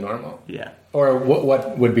more than normal. Yeah. Or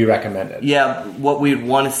what would be recommended? Yeah, what we'd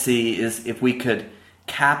want to see is if we could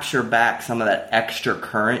capture back some of that extra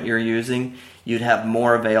current you're using, you'd have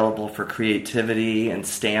more available for creativity and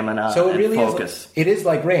stamina So it and really focus. it is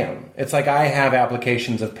like RAM. It's like I have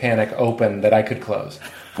applications of Panic open that I could close.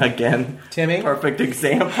 Again, Timmy? perfect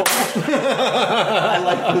example. I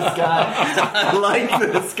like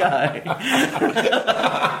this guy.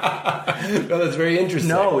 Well, that's very interesting.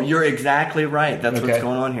 No, you're exactly right. That's Okay. what's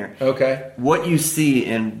going on here. Okay. What you see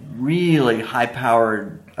in really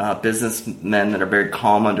high-powered businessmen that are very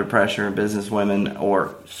calm under pressure, and businesswomen,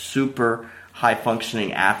 or super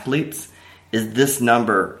high-functioning athletes, is this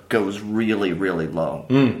number goes really, really low.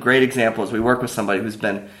 Great example is we work with somebody who's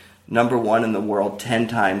been number 1 in the world 10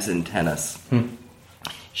 times in tennis.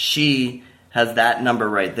 She has that number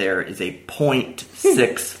right there is a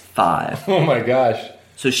 0.65. Oh my gosh.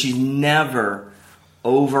 So she's never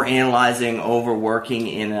overanalyzing, overworking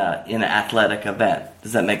in an athletic event.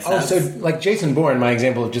 Does that make Oh, sense? so like Jason Bourne, my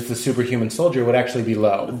example of just the superhuman soldier would actually be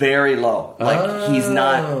low. Very low. Like he's Oh.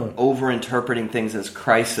 not over-interpreting things as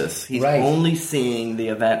crisis. He's Right. only seeing the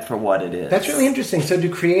event for what it is. That's really interesting. So do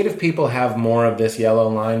creative people have more of this yellow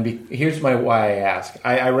line? Here's why I ask.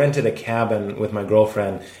 I rented a cabin with my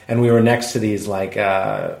girlfriend, and we were next to these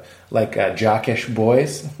jockish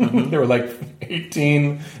boys. There were like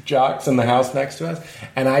 18 jocks in the house next to us,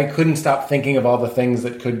 and I couldn't stop thinking of all the things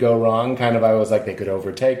that could go wrong. Kind of, I was like, they could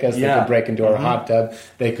overtake us, they Yeah. could break into our hot tub,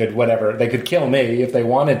 they could whatever, they could kill me if they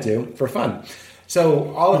wanted to for fun.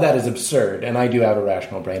 So all of that is absurd, and I do have a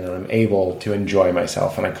rational brain, and I'm able to enjoy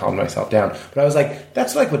myself, and I calm myself down. But I was like,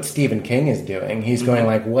 that's like what Stephen King is doing. He's going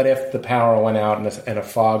like, what if the power went out and a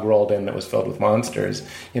fog rolled in that was filled with monsters?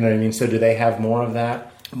 You know what I mean? So do they have more of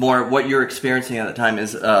that? More what you're experiencing at the time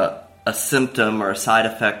is a symptom or a side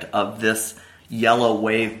effect of this yellow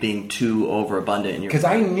wave being too overabundant in your Because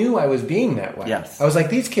I knew I was being that way. Yes. I was like,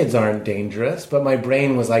 these kids aren't dangerous, but my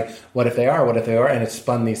brain was like, what if they are? What if they are? And it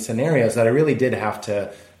spun these scenarios that I really did have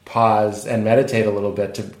to pause and meditate a little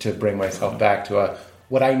bit to bring myself back to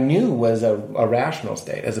what I knew was a rational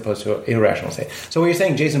state as opposed to an irrational state. So what you're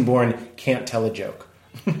saying, Jason Bourne can't tell a joke.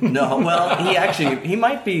 No, well, he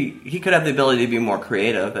could have the ability to be more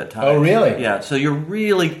creative at times. Oh, really? Yeah, so your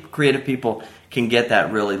really creative people can get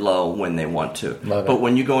that really low when they want to. Love it. But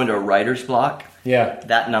when you go into a writer's block, Yeah.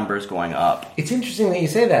 that number is going up. It's interesting that you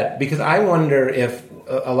say that because I wonder if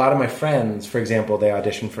a lot of my friends, for example, they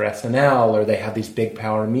audition for SNL or they have these big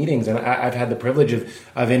power meetings, and I've had the privilege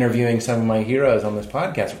of interviewing some of my heroes on this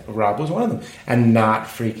podcast. Rob was one of them, and not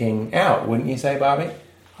freaking out. Wouldn't you say, Bobby?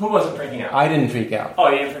 Who wasn't freaking out? I didn't freak out. Oh,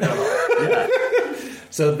 you didn't freak out.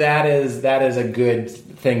 So that is a good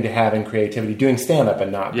thing to have in creativity. Doing stand-up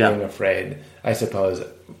and not Yeah. being afraid, I suppose.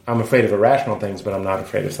 I'm afraid of irrational things, but I'm not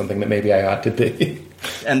afraid of something that maybe I ought to be.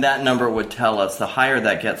 And that number would tell us the higher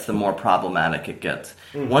that gets, the more problematic it gets.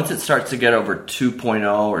 Mm-hmm. Once it starts to get over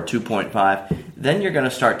 2.0 or 2.5, then you're going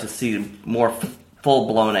to start to see more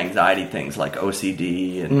full-blown anxiety things like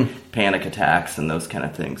OCD and panic attacks and those kind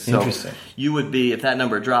of things. So Interesting. you would be, if that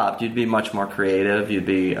number dropped, you'd be much more creative. You'd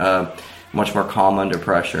be much more calm under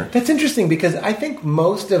pressure. That's interesting because I think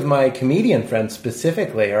most of my comedian friends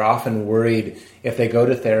specifically are often worried if they go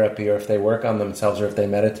to therapy or if they work on themselves or if they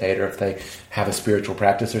meditate or if they have a spiritual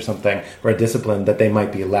practice or something or a discipline that they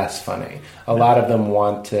might be less funny. A lot of them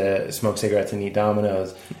want to smoke cigarettes and eat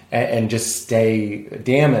Dominoes and just stay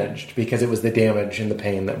damaged because it was the damage and the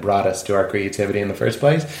pain that brought us to our creativity in the first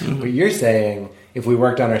place. But you're saying if we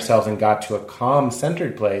worked on ourselves and got to a calm,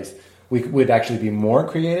 centered place, we would actually be more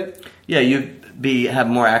creative? Yeah, you'd have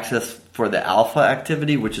more access for the alpha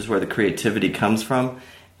activity, which is where the creativity comes from.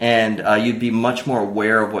 And you'd be much more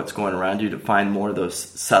aware of what's going around you to find more of those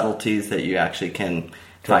subtleties that you actually can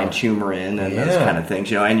find humor in and those kind of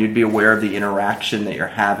things. And you'd be aware of the interaction that you're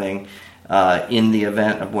having in the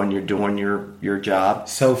event of when you're doing your job.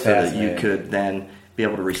 So that you fascinating. could then be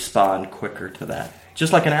able to respond quicker to that.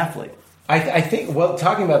 Just like an athlete. I think, well,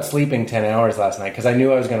 talking about sleeping 10 hours last night, because I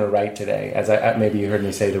knew I was going to write today, as maybe you heard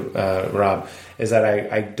me say to Rob, is that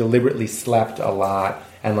I deliberately slept a lot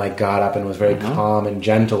and like got up and was very calm and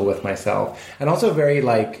gentle with myself. And also very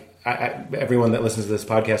like, everyone that listens to this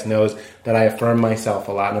podcast knows that I affirm myself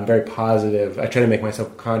a lot and I'm very positive. I try to make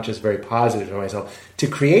myself conscious, very positive to myself to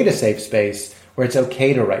create a safe space where it's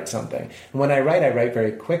okay to write something. And when I write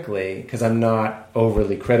very quickly because I'm not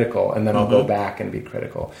overly critical, and then I'll go back and be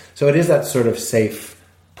critical. So it is that sort of safe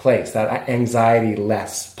place, that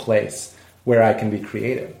anxiety-less place where I can be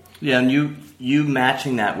creative. Yeah, and you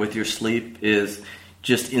matching that with your sleep is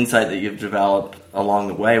just insight that you've developed along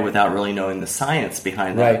the way without really knowing the science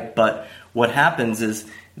behind that. Right. But what happens is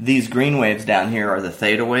these green waves down here are the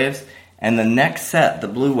theta waves, and the next set, the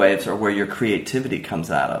blue waves, are where your creativity comes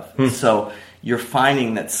out of. So you're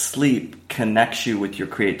finding that sleep connects you with your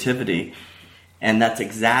creativity, and that's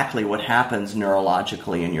exactly what happens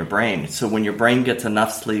neurologically in your brain. So when your brain gets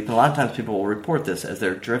enough sleep, and a lot of times people will report this, as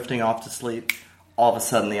they're drifting off to sleep, all of a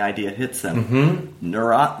sudden the idea hits them.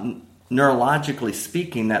 Neurologically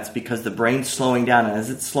speaking, that's because the brain's slowing down, and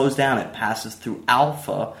as it slows down, it passes through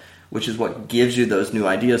alpha, which is what gives you those new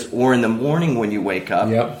ideas. Or in the morning when you wake up,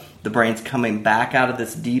 the brain's coming back out of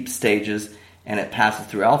this deep stages, and it passes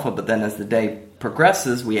through alpha. But then as the day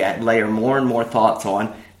progresses, we layer more and more thoughts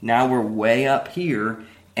on. Now we're way up here,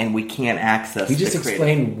 and we can't access You just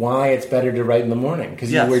explained why it's better to write in the morning,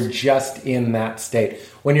 because you were just in that state.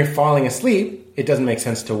 When you're falling asleep, it doesn't make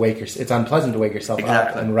sense to it's unpleasant to wake yourself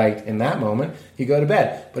up and write in that moment. You go to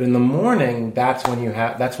bed. But in the morning, that's when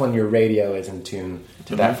your radio is in tune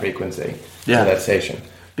to that frequency, to that station.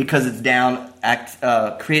 Because it's down,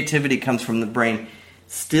 creativity comes from the brain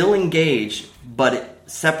still engaged, but it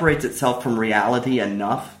separates itself from reality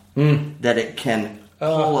enough that it can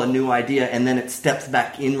pull a new idea, and then it steps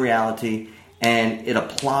back in reality and it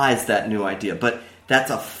applies that new idea. But that's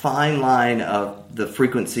a fine line of the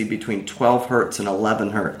frequency between 12 hertz and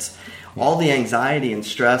 11 hertz. All the anxiety and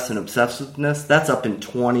stress and obsessiveness, that's up in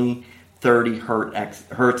 20, 30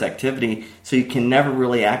 hertz activity, so you can never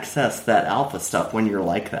really access that alpha stuff when you're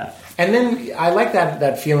like that. And then I like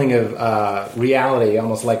that feeling of reality,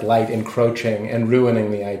 almost like light encroaching and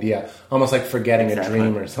ruining the idea, almost like forgetting a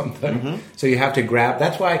dream or something. So you have to grab.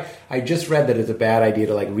 That's why I just read that it's a bad idea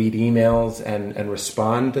to like read emails and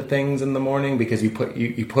respond to things in the morning, because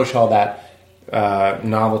you push all that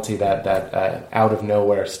novelty, that out of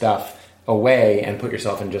nowhere stuff away, and put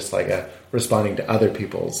yourself in just like responding to other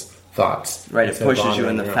people's thoughts. Right, it pushes you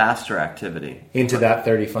in the faster activity. Into that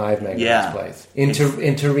 35 megahertz place.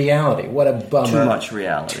 Into reality. What a bummer. Too much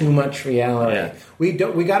reality. Yeah. We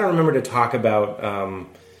got to remember to talk about...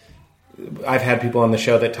 I've had people on the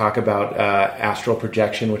show that talk about astral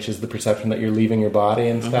projection, which is the perception that you're leaving your body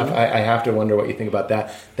and stuff. I have to wonder what you think about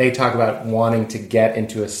that. They talk about wanting to get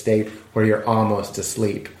into a state where you're almost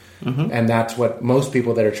asleep. And that's what most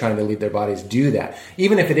people that are trying to leave their bodies do that.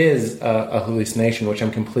 Even if it is a hallucination, which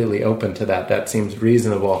I'm completely open to that seems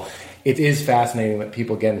reasonable. It is fascinating that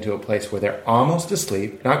people get into a place where they're almost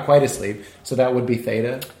asleep, not quite asleep, so that would be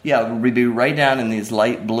theta? Yeah, we'd be right down in these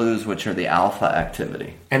light blues, which are the alpha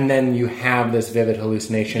activity. And then you have this vivid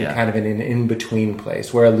hallucination kind of in an in-between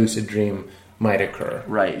place where a lucid dream might occur.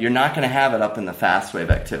 Right. You're not going to have it up in the fast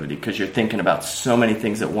wave activity because you're thinking about so many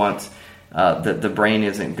things at once. That the brain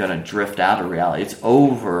isn't going to drift out of reality. It's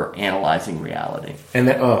over analyzing reality. And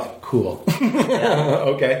then, cool.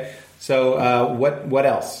 Okay. So what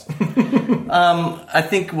else? I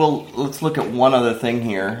think let's look at one other thing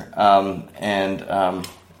here. Am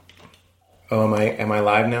I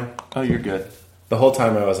live now? Oh, you're good. The whole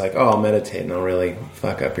time I was like, I'll meditate and I'll really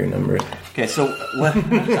fuck up your numbers. Okay, so what? Not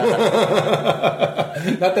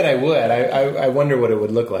that I would. I wonder what it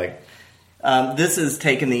would look like. This is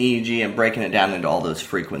taking the EEG and breaking it down into all those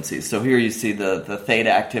frequencies. So here you see the theta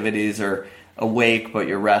activities are awake, but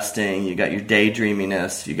you're resting. You got your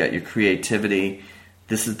daydreaminess. You got your creativity.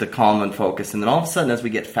 This is the calm and focus. And then all of a sudden, as we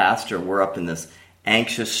get faster, we're up in this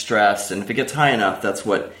anxious stress. And if it gets high enough, that's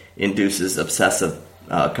what induces obsessive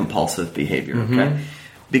compulsive behavior. Okay?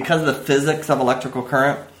 Because of the physics of electrical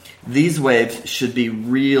current, these waves should be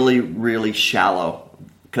really, really shallow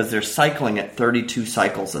because they're cycling at 32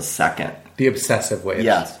 cycles a second. The obsessive waves.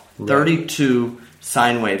 Yes. 32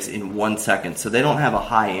 sine waves in 1 second. So they don't have a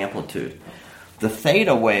high amplitude. The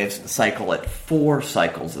theta waves cycle at 4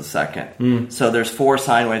 cycles a second. So there's 4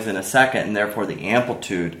 sine waves in a second, and therefore the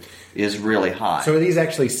amplitude is really high. So are these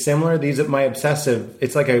actually similar? My obsessive,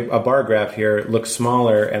 it's like a bar graph here, looks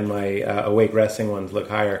smaller, and my awake resting ones look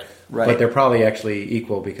higher. Right. But they're probably actually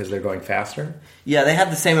equal because they're going faster? Yeah, they have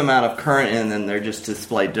the same amount of current in them, they're just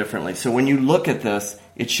displayed differently. So when you look at this,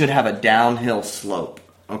 it should have a downhill slope,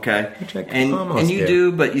 okay? Which I and almost you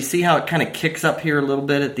do, but you see how it kind of kicks up here a little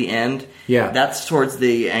bit at the end? Yeah. That's towards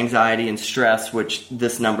the anxiety and stress, which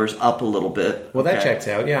this number's up a little bit. Well, that okay? checks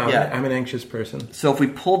out. Yeah, I'm an anxious person. So if we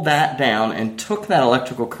pulled that down and took that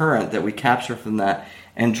electrical current that we capture from that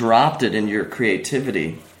and dropped it into your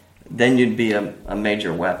creativity, then you'd be a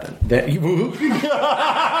major weapon.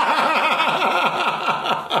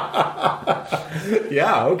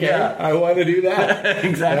 Yeah, okay. Yeah. I want to do that.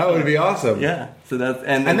 Exactly. That would be awesome. Yeah. So that's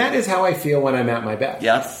And that is how I feel when I'm at my best.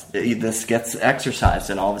 yes, this gets exercised,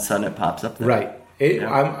 and all of a sudden it pops up there. Right.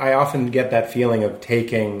 I often get that feeling of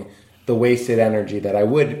taking the wasted energy that I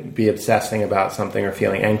would be obsessing about something or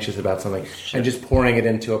feeling anxious about something and just pouring it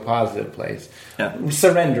into a positive place. Yeah.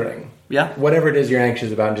 Surrendering. Yeah. Whatever it is you're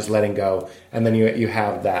anxious about and just letting go. And then you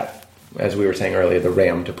have that, as we were saying earlier, the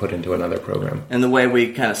RAM to put into another program. And the way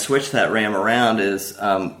we kind of switch that RAM around is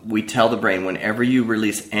we tell the brain, whenever you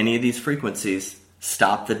release any of these frequencies,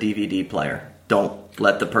 stop the DVD player. Don't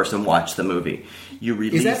let the person watch the movie. You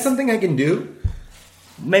release. Is that something I can do?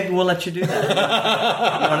 Maybe we'll let you do that. You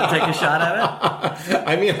want to take a shot at it?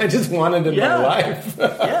 I mean, I just wanted in Yeah. my life.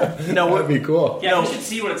 Yeah. No, That'd be cool. Yeah, you should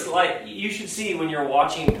see what it's like. You should see when you're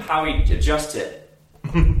watching how he adjusts it.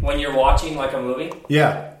 When you're watching like a movie,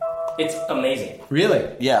 Yeah. it's amazing. Really?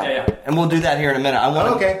 Yeah. Yeah. And we'll do that here in a minute. I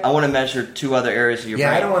want Okay. to. I want to measure 2 other areas of your Yeah,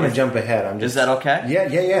 brain. I don't want to jump ahead. I'm just. Is that okay? Yeah.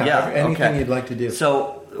 Anything okay. you'd like to do.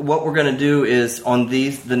 So what we're going to do is on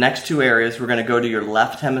the next 2 areas, we're going to go to your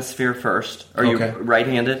left hemisphere first. Are Okay. you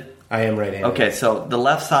right-handed? I am right-handed. Okay, so the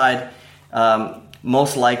left side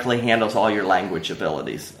most likely handles all your language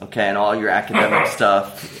abilities, okay, and all your academic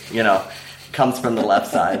stuff, comes from the left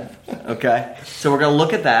side, okay? So we're going to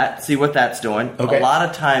look at that, see what that's doing. Okay. A lot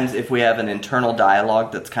of times if we have an internal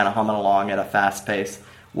dialogue that's kind of humming along at a fast pace,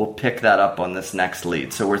 we'll pick that up on this next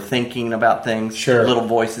lead. So we're thinking about things, Sure. little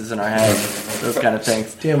voices in our head, those kind of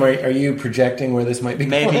things. Tim, are you projecting where this might be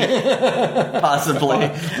Maybe, possibly.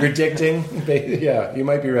 Predicting? Yeah, you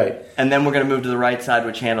might be right. And then we're going to move to the right side,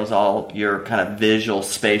 which handles all your kind of visual,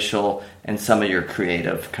 spatial, and some of your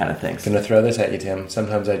creative kind of things. I'm going to throw this at you, Tim.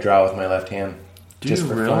 Sometimes I draw with my left hand. Just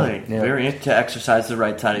for really? fun. Yeah. Very to exercise the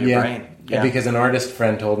right side of your brain. Yeah, because an artist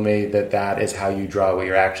friend told me that is how you draw what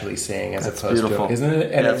you're actually seeing as That's opposed beautiful. to... Isn't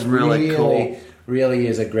it? And That's it really cool. really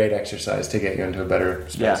is a great exercise to get you into a better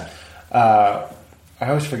space. Yeah. I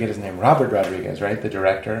always forget his name. Robert Rodriguez, right? The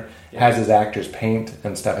director has his actors paint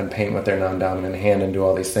and stuff and paint with their non-dominant hand and do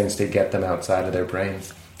all these things to get them outside of their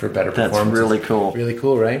brains for better That's performances. really cool. Really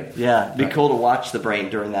cool, right? Yeah, it'd be cool to watch the brain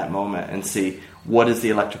during that moment and see what is the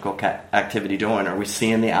electrical activity doing. Are we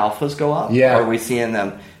seeing the alphas go up? Yeah. Or are we seeing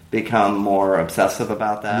them become more obsessive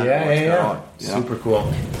about that? Yeah. What's going on? Super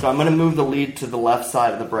cool. So I'm going to move the lead to the left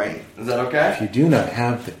side of the brain. Is that okay? If you do not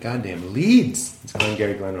have the goddamn leads, it's going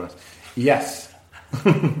Gary Glenn Ross. Yes.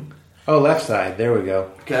 Oh, left side. There we go.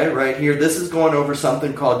 Okay, right here. This is going over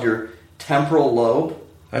something called your temporal lobe.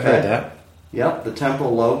 I've Okay. heard that. Yep, the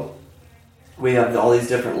temporal lobe. We have all these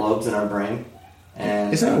different lobes in our brain.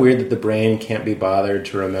 And Isn't it weird that the brain can't be bothered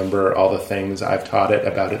to remember all the things I've taught it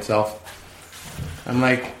about itself? I'm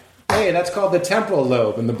like, hey, that's called the temporal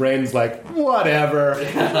lobe. And the brain's like, whatever.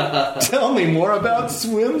 Tell me more about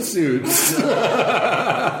swimsuits.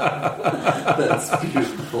 That's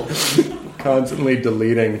beautiful. Constantly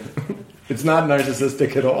deleting. It's not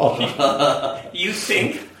narcissistic at all. You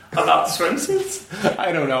think about swimsuits?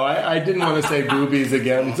 I don't know. I didn't want to say boobies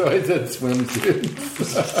again, so I said swimsuits.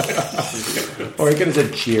 Or I could have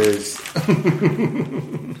said cheers.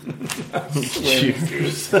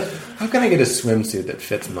 Cheers. How can I get a swimsuit that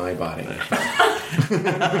fits my body?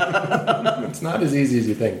 It's not as easy as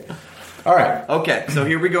you think. All right. Okay, so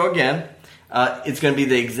here we go again. It's going to be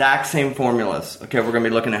the exact same formulas. Okay, we're going to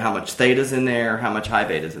be looking at how much theta's in there, how much high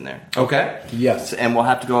beta's in there. Okay? Yes. And we'll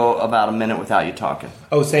have to go about a minute without you talking.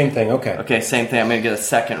 Oh, same thing. Okay. Okay, same thing. I'm going to get a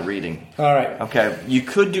second reading. All right. Okay, you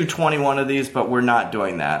could do 21 of these, but we're not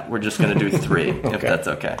doing that. We're just going to do 3, if that's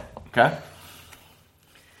okay. Okay?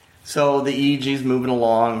 So the EEG's moving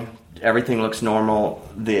along. Everything looks normal.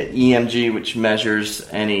 The EMG, which measures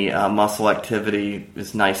any muscle activity,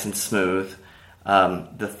 is nice and smooth.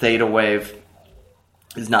 The theta wave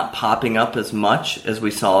is not popping up as much as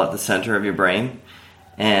we saw at the center of your brain.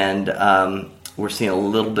 And we're seeing a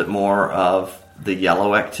little bit more of the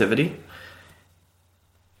yellow activity.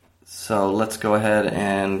 So let's go ahead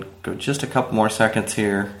and go just a couple more seconds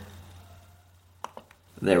here.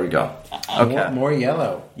 There we go. Okay. More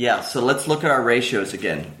yellow. Yeah, so let's look at our ratios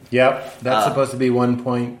again. Yep. That's supposed to be 1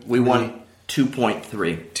 point. We want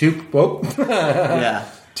 2.3.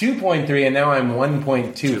 2.3, and now I'm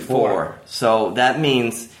 1.24. So that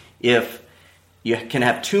means if you can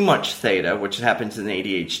have too much theta, which happens in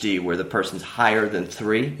ADHD where the person's higher than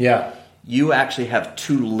 3, Yeah. you actually have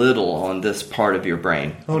too little on this part of your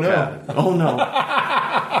brain. Oh, no. Okay. Oh, no.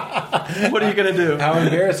 What are you going to do? How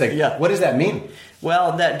embarrassing. Yeah. What does that mean?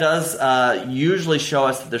 Well, that does usually show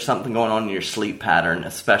us that there's something going on in your sleep pattern,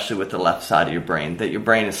 especially with the left side of your brain, that your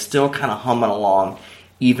brain is still kind of humming along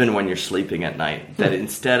even when you're sleeping at night. That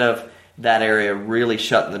instead of that area really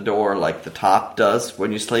shutting the door like the top does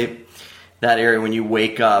when you sleep, that area when you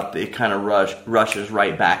wake up, it kind of rushes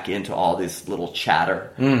right back into all this little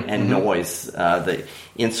chatter and noise. That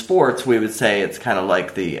in sports, we would say it's kind of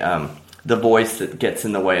like the voice that gets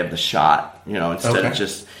in the way of the shot, instead of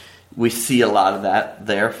just... We see a lot of that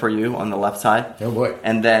there for you on the left side. Oh, boy.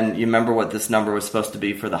 And then you remember what this number was supposed to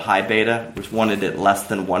be for the high beta, which wanted it less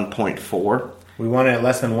than 1.4. We want it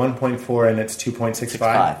less than 1.4, and it's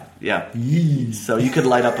 2.65. Yeah. So you could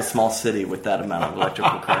light up a small city with that amount of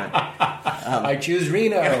electrical current. I choose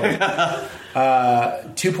Reno.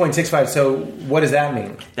 2.65. So what does that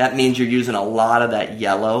mean? That means you're using a lot of that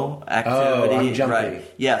yellow activity. Oh, I'm jumpy.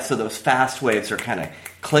 Right. Yeah, so those fast waves are kind of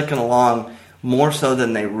clicking along more so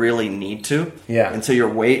than they really need to. Yeah. And so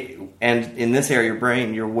and in this area of your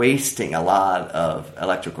brain, you're wasting a lot of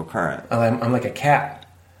electrical current. I'm like a cat.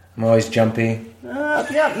 I'm always jumpy.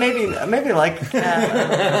 Yeah, maybe like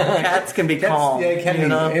cats can be calm. Yeah, it can be.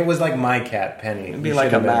 It was like my cat, Penny. It'd be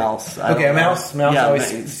like a mouse. Okay, a mouse. Mouse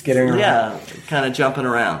always skittering around. Yeah, kind of jumping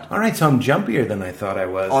around. All right, so I'm jumpier than I thought I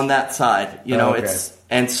was. On that side, Okay.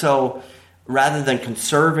 and so rather than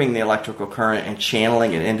conserving the electrical current and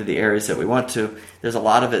channeling it into the areas that we want to, there's a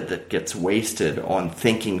lot of it that gets wasted on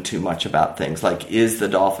thinking too much about things like, is the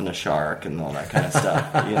dolphin a shark and all that kind of stuff.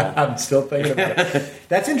 I'm still thinking about it.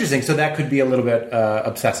 That's interesting. So that could be a little bit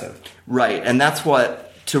obsessive. Right, and that's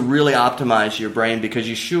what, to really optimize your brain, because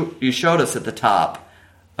you showed us at the top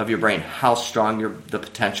of your brain how strong the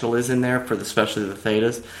potential is in there for especially the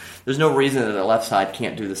thetas. There's no reason that the left side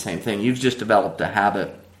can't do the same thing. You've just developed a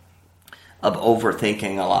habit of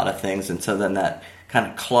overthinking a lot of things, and so then that kind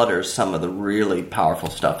of clutters some of the really powerful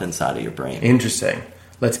stuff inside of your brain. Interesting.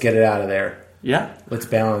 Let's get it out of there. Yeah. Let's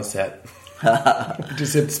balance it.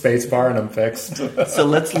 Just hit spacebar and I'm fixed. So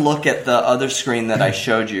let's look at the other screen that I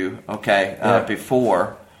showed you,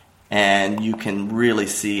 before, and you can really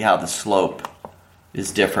see how the slope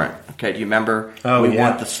is different. Okay, do you remember? We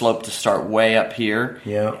want the slope to start way up here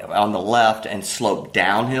on the left and slope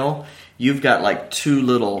downhill. You've got like two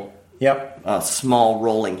little small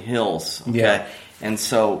rolling hills. Okay, yeah. And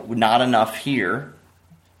so not enough here,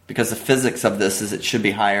 because the physics of this is it should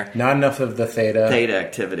be higher. Not enough of the theta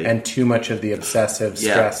activity. And too much of the obsessive,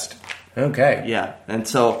 stressed. Okay. Yeah, and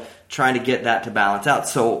so trying to get that to balance out.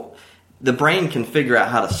 So the brain can figure out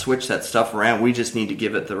how to switch that stuff around. We just need to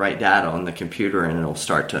give it the right data on the computer, and it'll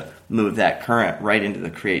start to move that current right into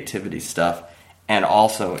the creativity stuff and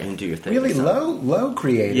also into your theta. Really low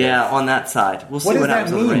creative. Yeah, on that side. We'll see what what does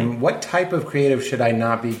happens that on the mean? brain. What type of creative should I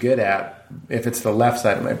not be good at if it's the left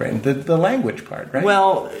side of my brain? The language part, right?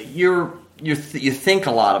 Well, you think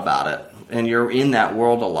a lot about it, and you're in that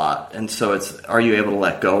world a lot, and so are you able to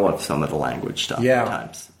let go of some of the language stuff at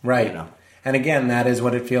times? Right. And again, that is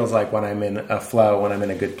what it feels like when I'm in a flow, when I'm in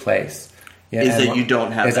a good place. Yeah, is that you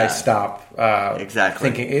don't have as that. I stop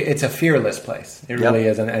Exactly. thinking. It's a fearless place. It really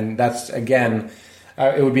is. And that's, again,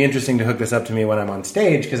 it would be interesting to hook this up to me when I'm on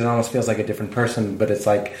stage, because it almost feels like a different person, but it's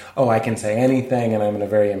like, I can say anything and I'm in a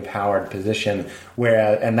very empowered position,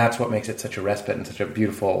 and that's what makes it such a respite and such a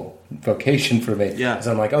beautiful vocation for me. Yeah. Because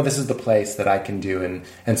I'm like, this is the place that I can do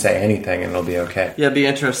and say anything and it'll be okay. Yeah, it'd be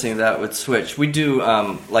interesting if that would switch. We do,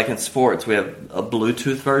 like in sports, we have a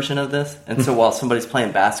Bluetooth version of this, and so while somebody's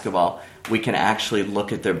playing basketball, we can actually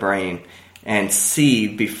look at their brain and see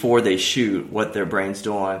before they shoot what their brain's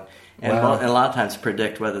doing. And, and a lot of times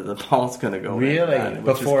predict whether the ball's going to go really? in.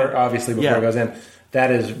 Before it goes in.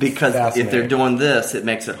 That is because if they're doing this, it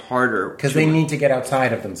makes it harder. Because they need to get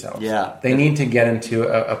outside of themselves. Yeah. They need to get into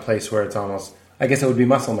a place where it's almost, I guess it would be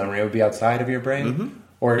muscle memory. It would be outside of your brain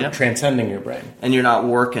or transcending your brain. And you're not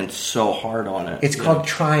working so hard on it. It's called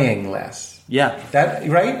trying less. Yeah. That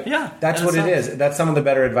right? Yeah. That's what it is. That's some of the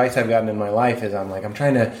better advice I've gotten in my life is I'm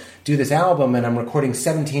trying to do this album and I'm recording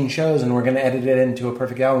 17 shows and we're going to edit it into a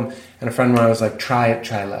perfect album. And a friend of mine was like, try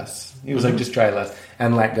less. He was like, just try less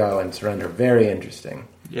and let go and surrender. Very interesting.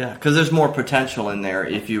 Yeah, because there's more potential in there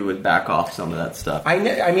if you would back off some of that stuff.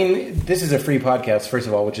 I mean, this is a free podcast, first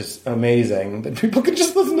of all, which is amazing that people could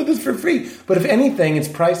just listen to this for free. But if anything, it's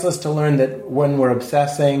priceless to learn that when we're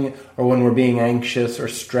obsessing or when we're being anxious or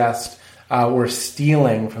stressed, we're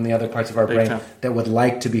stealing from the other parts of our Big brain time. that would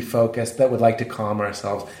like to be focused, that would like to calm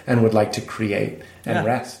ourselves, and would like to create and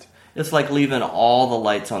rest. It's like leaving all the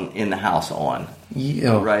lights in the house on.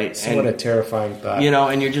 Right. So what a terrifying thought.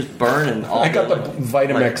 And you're just burning all I got the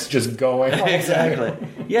Vitamix just going. all day. Exactly.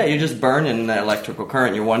 Yeah, you're just burning the electrical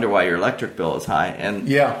current. You wonder why your electric bill is high.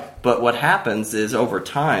 But what happens is over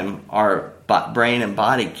time, our brain and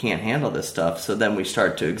body can't handle this stuff. So then we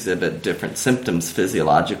start to exhibit different symptoms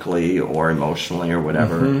physiologically or emotionally or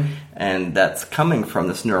whatever. Mm-hmm. And that's coming from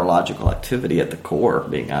this neurological activity at the core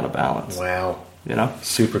being out of balance. Wow.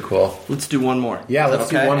 Super cool. Let's do one more. Yeah, let's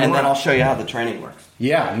do one more. And then I'll show you how the training works.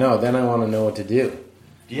 Yeah, no, then I want to know what to do.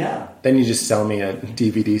 Yeah. Then you just sell me a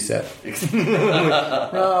DVD set.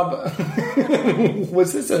 Rob,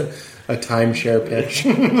 was this a timeshare pitch?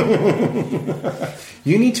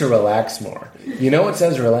 You need to relax more. You know what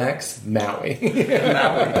says relax? Maui.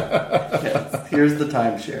 Yes. Here's the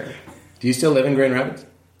timeshare. Do you still live in Grand Rapids?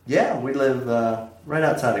 Yeah, we live right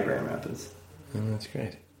outside of Grand Rapids. Oh, that's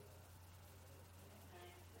great.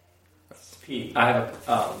 Pete, I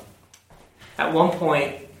have at one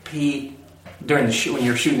point, Pete, during the show, when you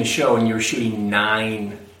were shooting the show and you were shooting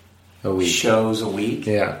 9 A week. shows a week.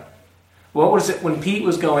 Yeah. What was it when Pete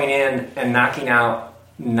was going in and knocking out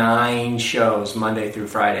 9 shows Monday through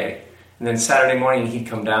Friday, and then Saturday morning he'd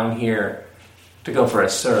come down here to go for a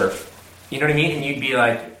surf? You know what I mean? And you'd be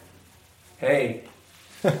like, "Hey,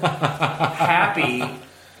 happy,"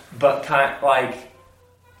 but kind of like,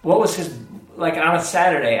 what was his like on a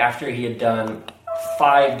Saturday after he had done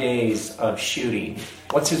 5 days of shooting?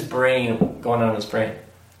 What's his brain going on in his brain?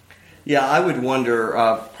 Yeah, I would wonder,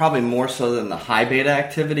 probably more so than the high beta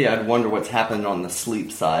activity, I'd wonder what's happening on the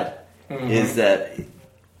sleep side. Mm-hmm. Is that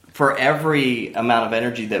for every amount of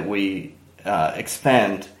energy that we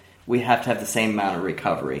expend, we have to have the same amount of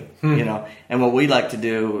recovery. And what we like to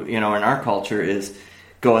do, in our culture is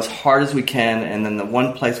go as hard as we can, and then the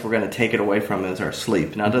one place we're going to take it away from is our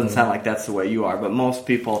sleep. Now, it doesn't sound like that's the way you are, but most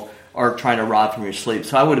people are trying to rob from your sleep.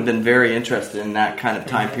 So I would have been very interested in that kind of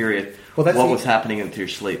time period. What was happening with your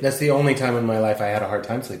sleep? That's the only time in my life I had a hard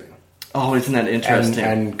time sleeping. Oh, isn't that interesting?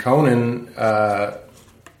 And Conan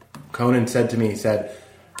said to me, he said,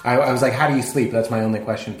 I was like, how do you sleep? That's my only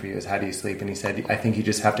question for you is how do you sleep? And he said, I think you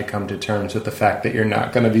just have to come to terms with the fact that you're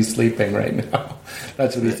not going to be sleeping right now.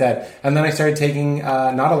 That's what he said. And then I started taking,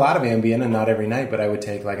 not a lot of Ambien and not every night, but I would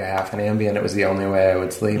take like a half an Ambien. It was the only way I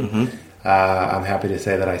would sleep. Mm-hmm. I'm happy to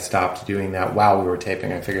say that I stopped doing that while we were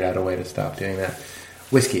taping. I figured out a way to stop doing that.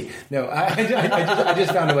 Whiskey. No, I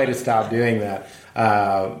just found a way to stop doing that.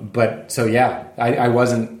 But so yeah, I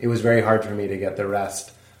wasn't, it was very hard for me to get the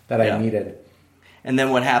rest that I needed. And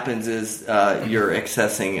then what happens is you're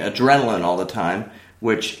accessing adrenaline all the time,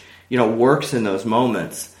 which works in those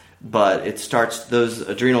moments, but it starts, those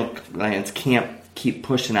adrenal glands can't keep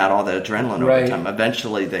pushing out all that adrenaline over time.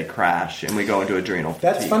 Eventually they crash and we go into adrenal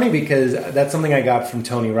fatigue. That's funny because that's something I got from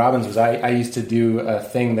Tony Robbins. Was I used to do a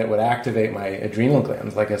thing that would activate my adrenal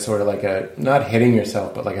glands, like a sort of like a, not hitting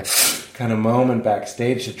yourself, but like a kind of moment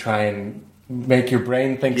backstage to try and make your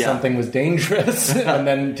brain think something was dangerous and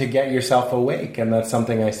then to get yourself awake. And that's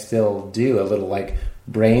something I still do, a little like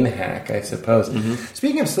brain hack, I suppose. Mm-hmm.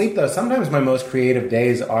 Speaking of sleep, though, sometimes my most creative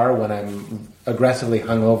days are when I'm aggressively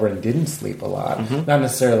hungover and didn't sleep a lot. Mm-hmm. Not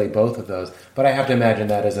necessarily both of those, but I have to imagine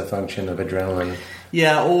that as a function of adrenaline.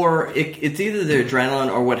 Yeah, or it's either the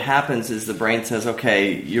adrenaline or what happens is the brain says,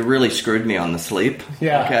 okay, you really screwed me on the sleep.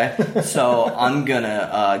 Yeah. Okay, so I'm going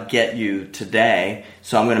to get you today,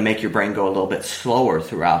 so I'm going to make your brain go a little bit slower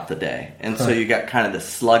throughout the day. And so you got kind of this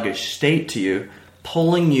sluggish state to you,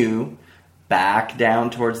 pulling you back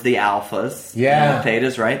down towards the alphas and the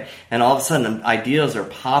thetas, right? And all of a sudden, ideas are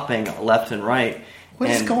popping left and right. What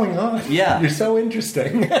is going on? Yeah. You're so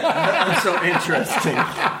interesting. I'm so interesting.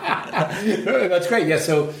 That's great. Yeah,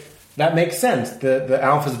 so that makes sense. The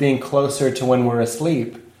alphas being closer to when we're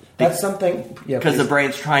asleep. That's something... Because the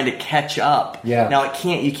brain's trying to catch up. Yeah. Now,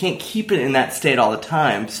 you can't keep it in that state all the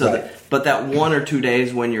time. So but that 1 or 2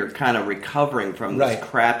 days when you're kind of recovering from this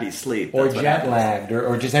crappy sleep. Or jet lagged,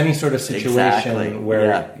 or just any sort of situation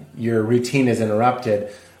where your routine is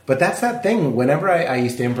interrupted. But that's that thing. Whenever I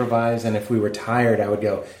used to improvise, and if we were tired, I would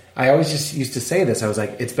go, I always just used to say this. I was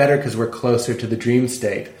like, it's better because we're closer to the dream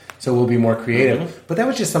state, so we'll be more creative. Mm-hmm. But that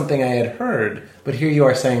was just something I had heard. But here you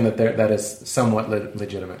are saying that that is somewhat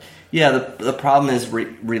legitimate. Yeah, the problem is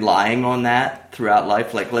relying on that throughout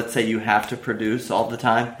life. Like, let's say you have to produce all the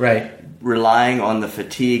time. Right. Relying on the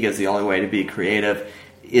fatigue as the only way to be creative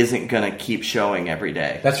isn't going to keep showing every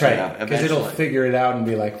day. That's right. Because it'll figure it out and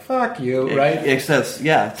be like, fuck you, right? It says,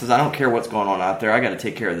 I don't care what's going on out there. I got to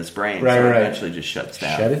take care of this brain. Right, so it right. eventually just shuts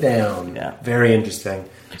down. Shut it down. Yeah. Very interesting.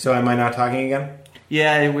 So am I not talking again?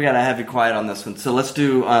 Yeah, we got to have you quiet on this one. So let's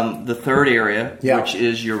do the third area, which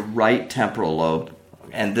is your right temporal lobe.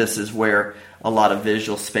 And this is where a lot of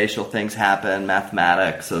visual, spatial things happen,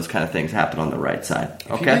 mathematics, those kind of things happen on the right side.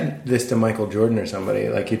 If you did this to Michael Jordan or somebody,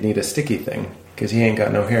 like you'd need a sticky thing because he ain't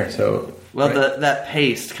got no hair. So that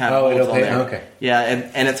paste kind of holds on there. Okay.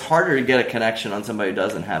 Yeah, and it's harder to get a connection on somebody who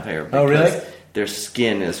doesn't have hair. Oh, really? Their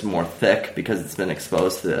skin is more thick because it's been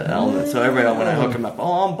exposed to the elements. So everybody, when I hook them up,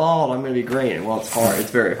 I'm bald, I'm going to be great. Well, it's hard.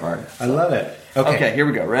 It's very hard. I love it. Okay, here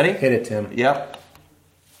we go. Ready? Hit it, Tim. Yep.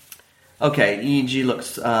 Okay, EEG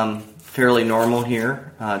looks fairly normal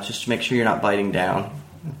here. Just to make sure you're not biting down.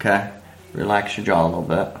 Okay, relax your jaw a little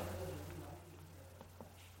bit.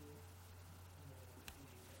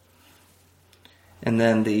 And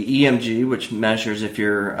then the EMG, which measures if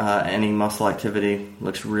you're any muscle activity,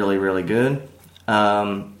 looks really, really good.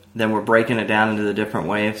 Then we're breaking it down into the different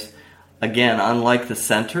waves. Again, unlike the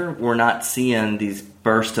center, we're not seeing these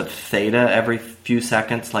bursts of theta every few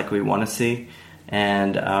seconds like we want to see.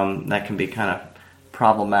 And that can be kind of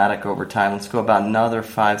problematic over time. Let's go about another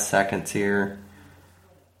 5 seconds here.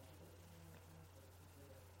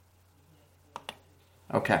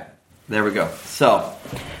 Okay, there we go. So,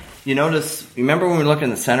 you remember when we looked in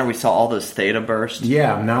the center, we saw all those theta bursts?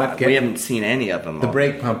 Yeah, I'm not getting... We haven't seen any of them. The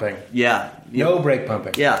brake pumping. Yeah. No brake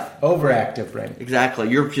pumping. Yeah. Overactive brain. Exactly.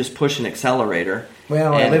 You're just pushing accelerator.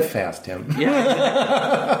 Well, I live fast, Tim.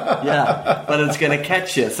 Yeah. Yeah. But it's going to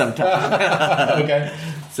catch you sometime. Okay.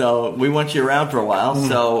 So we want you around for a while.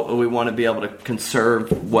 So we want to be able to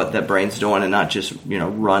conserve what that brain's doing and not just,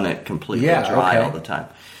 run it completely dry all the time.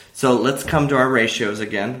 So let's come to our ratios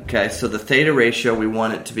again. Okay, so the theta ratio, we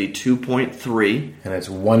want it to be 2.3. And it's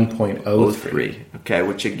 1.03. Okay,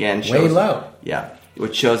 which again shows... Way low. Yeah,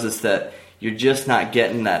 which shows us that you're just not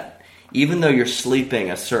getting that... Even though you're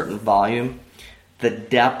sleeping a certain volume, the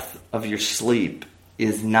depth of your sleep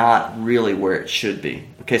is not really where it should be.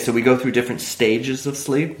 Okay, so we go through different stages of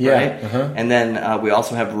sleep, right? Uh-huh. And then we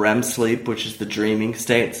also have REM sleep, which is the dreaming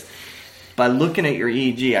states. By looking at your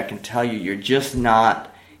EEG, I can tell you're just not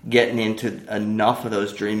getting into enough of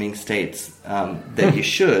those dreaming states that you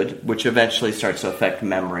should, which eventually starts to affect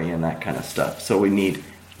memory and that kind of stuff. So we need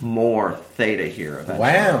more theta here eventually.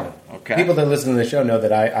 Wow. Okay. People that listen to the show know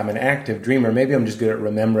that I'm an active dreamer. Maybe I'm just good at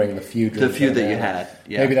remembering the few dreams. The few that you had.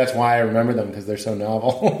 Yeah. Maybe that's why I remember them, because they're so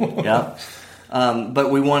novel. Yeah. But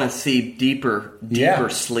we want to see deeper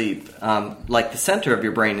sleep. Like the center of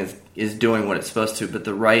your brain is doing what it's supposed to, but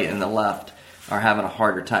the right and the left are having a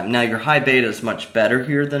harder time. Now your high beta is much better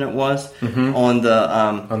here than it was on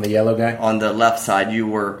the yellow guy. On the left side, you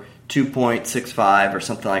were 2.65 or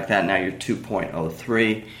something like that. Now you're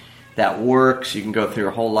 2.03. That works. You can go through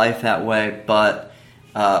your whole life that way, but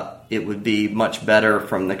it would be much better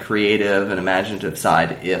from the creative and imaginative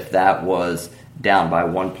side if that was down by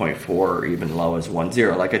 1.4 or even low as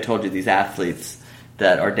 1.0. Like I told you, these athletes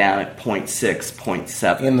that are down at 0.6,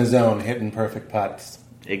 0.7. In the zone, hitting perfect putts.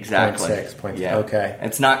 Exactly. 0.6. Yeah. Okay.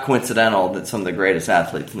 It's not coincidental that some of the greatest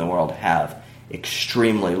athletes in the world have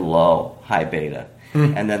extremely low high beta.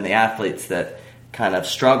 And then the athletes that kind of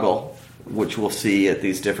struggle, which we'll see at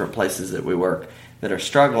these different places that we work, that are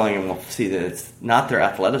struggling, and we'll see that it's not their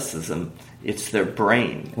athleticism, it's their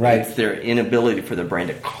brain. Right. It's their inability for their brain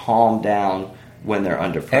to calm down when they're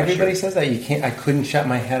under pressure. Everybody says that. I couldn't shut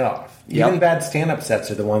my head off. Yep. Even bad stand-up sets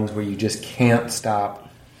are the ones where you just can't stop.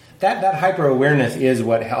 That hyper-awareness is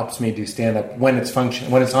what helps me do stand-up when it's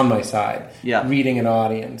on my side. Yeah. Reading an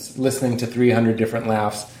audience, listening to 300 different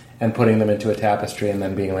laughs, and putting them into a tapestry, and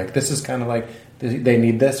then being like, this is kind of like, they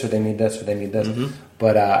need this, or they need this, or they need this. Mm-hmm.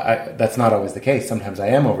 But that's not always the case. Sometimes I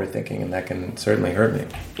am overthinking, and that can certainly hurt me.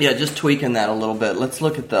 Yeah, just tweaking that a little bit. Let's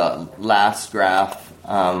look at the last graph,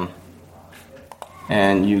 and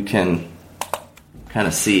you can kind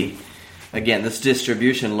of see. Again, this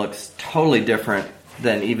distribution looks totally different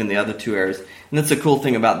than even the other two areas. And that's the cool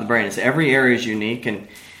thing about the brain, is every area is unique, and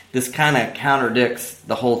this kind of contradicts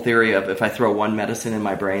the whole theory of if I throw one medicine in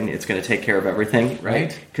my brain, it's going to take care of everything,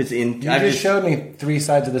 right? Because you just showed me 3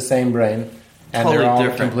 sides of the same brain, and totally they're all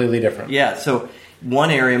different. completely different. Yeah, so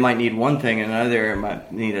one area might need one thing and another area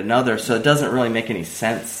might need another. So it doesn't really make any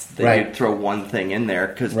sense that Right. you throw one thing in there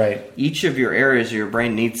because Right. each of your areas of your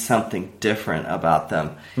brain needs something different about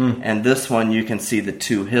them. And this one, you can see the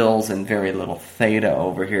two hills and very little theta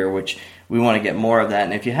over here, which we want to get more of that.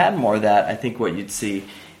 And if you had more of that, I think what you'd see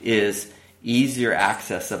is easier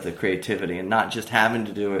access of the creativity and not just having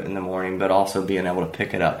to do it in the morning, but also being able to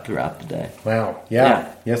pick it up throughout the day. Wow. Yeah. Yeah.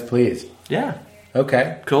 Yes, please. Yeah.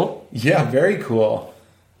 Okay. Cool. Yeah, very cool.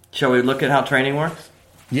 Shall we look at how training works?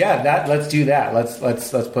 Yeah, let's do that. Let's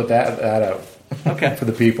put that out. Okay. For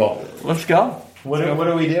the people. Let's go. What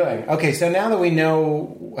are we doing? Okay, so now that we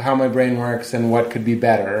know how my brain works and what could be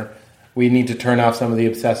better, we need to turn off some of the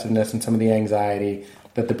obsessiveness and some of the anxiety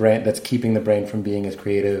that's keeping the brain from being as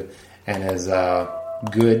creative and as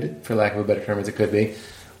good, for lack of a better term, as it could be.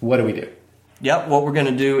 What do we do? Yep, what we're going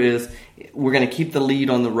to do is we're going to keep the lead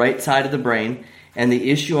on the right side of the brain, and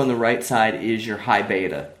the issue on the right side is your high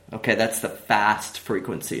beta. Okay, that's the fast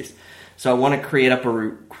frequencies. So I want to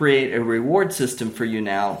create a reward system for you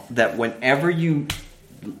now that whenever you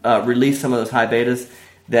release some of those high betas,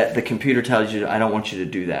 that the computer tells you, I don't want you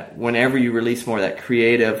to do that. Whenever you release more of that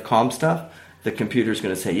creative, calm stuff, the computer's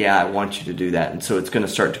going to say, yeah, I want you to do that. And so it's going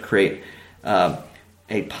to start to create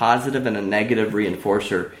a positive and a negative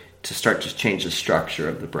reinforcer to start to change the structure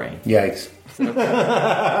of the brain. Yikes.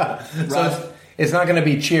 So it's not going to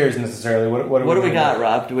be cheers necessarily. What do we got,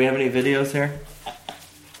 Rob? Do we have any videos here?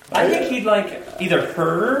 I think he'd like either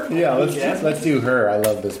her. Yeah, let's do her. I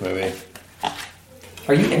love this movie.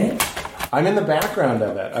 Are you in it? I'm in the background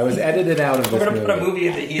of it. I was edited out of this We're going to movie. put a movie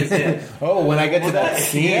that he is in. Oh, when I get to that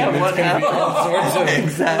scene, Yeah, it's what going to be all sorts of... Let's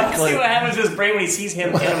Exactly. see what happens to his brain when he sees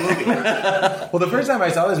him in a movie. Well, the first time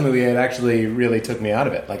I saw this movie, it actually really took me out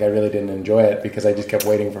of it. Like, I really didn't enjoy it because I just kept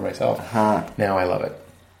waiting for myself. Now I love it.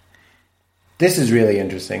 This is really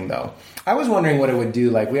interesting, though. I was wondering what it would do.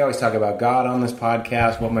 Like, we always talk about God on this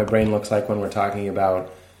podcast, what my brain looks like when we're talking about...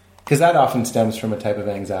 Because that often stems from a type of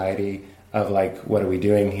anxiety of, like, what are we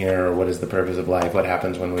doing here? Or what is the purpose of life? What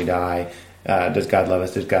happens when we die? Does God love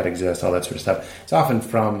us? Does God exist? All that sort of stuff. It's often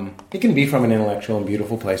from... It can be from an intellectual and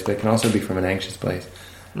beautiful place, but it can also be from an anxious place.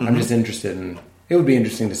 I'm just interested in... It would be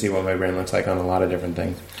interesting to see what my brain looks like on a lot of different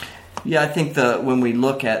things. Yeah, I think when we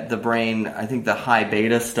look at the brain, I think the high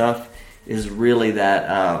beta stuff is really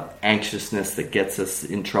that anxiousness that gets us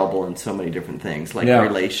in trouble in so many different things, like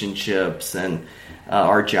relationships and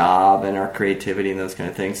our job and our creativity and those kind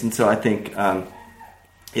of things. And so I think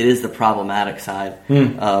it is the problematic side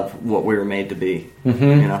of what we were made to be, you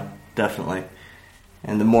know, definitely.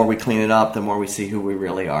 And the more we clean it up, the more we see who we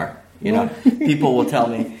really are. You know, people will tell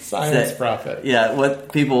me... Science prophet. Yeah,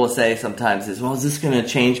 what people will say sometimes is, well, is this going to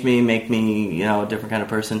change me, make me, you know, a different kind of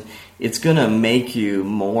person? It's going to make you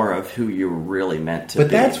more of who you're really meant to be. But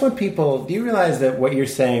that's what people... Do you realize that what you're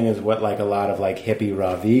saying is what, like, a lot of, like, hippie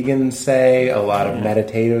raw vegans say, a lot of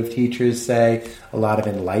meditative teachers say, a lot of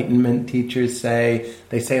enlightenment teachers say?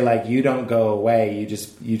 They say, like, you don't go away, you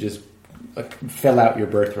just like, fill out your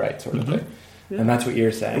birthright sort of thing. And that's what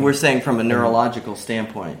you're saying. We're saying from a neurological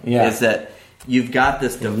standpoint is that you've got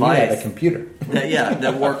this device, the computer,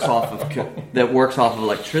 that works off of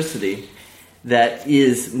electricity, that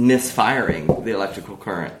is misfiring the electrical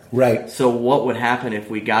current. Right. So what would happen if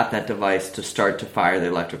we got that device to start to fire the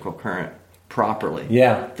electrical current properly?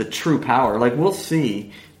 Yeah. The true power. Like, we'll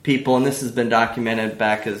see people, and this has been documented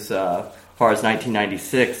back as far as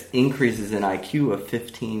 1996, increases in IQ of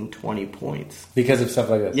 15, 20 points. Because of stuff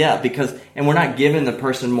like this. Yeah, and we're not giving the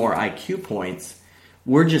person more IQ points.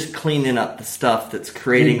 We're just cleaning up the stuff that's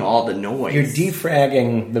creating all the noise. You're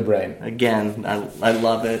defragging the brain. Again, I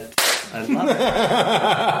love it. I love it.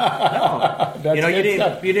 No. That's You know, good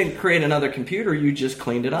stuff. you didn't create another computer, you just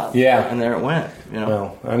cleaned it up. Yeah. And there it went. You know.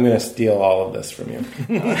 Well, I'm going to steal all of this from you.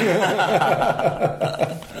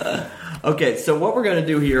 Okay, so what we're going to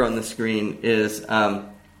do here on the screen is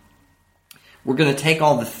we're going to take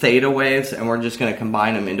all the theta waves and we're just going to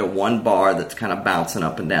combine them into one bar that's kind of bouncing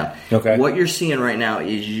up and down. Okay. What you're seeing right now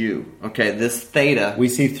is you. Okay, this theta. We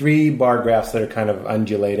see 3 bar graphs that are kind of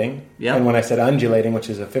undulating. Yeah. And when I said undulating, which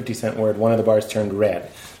is a 50-cent word, one of the bars turned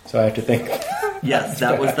red. So I have to think. Yes,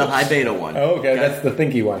 that was the high beta one. Oh, okay, that's the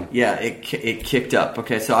thinky one. Yeah, it kicked up.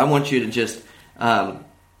 Okay, so I want you to just... well,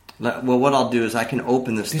 what I'll do is I can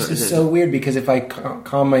open this... This is so weird because if I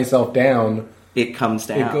calm myself down... It comes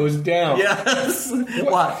down. It goes down. Yes.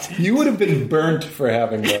 What? You would have been burnt for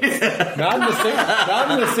having this. Not in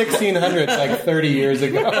the 1600s, like 30 years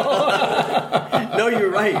ago. No, you're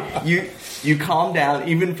right. You calm down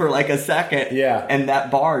even for like a second. Yeah. And that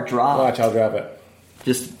bar drops. Watch, I'll grab it.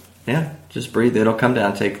 Just breathe. It'll come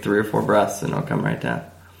down. Take 3 or 4 breaths and it'll come right down.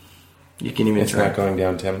 You can even It's try. not going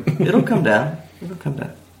down, Tim. It'll come down. It'll come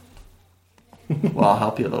down. Well, I'll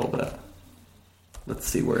help you a little bit. Let's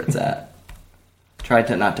see where it's at. Try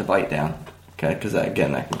to not to bite down, okay? Because that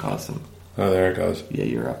can cause some. Oh, there it goes. Yeah,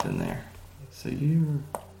 you're up in there. So you.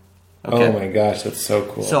 Okay. Oh my gosh, that's so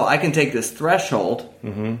cool. So I can take this threshold,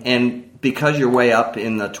 and because you're way up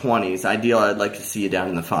in the 20s, ideally I'd like to see you down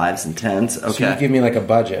in the 5s and 10s. Okay. So you give me like a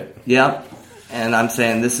budget. Yep. And I'm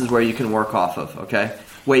saying this is where you can work off of. Okay.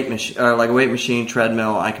 Weight machine, or like a weight machine,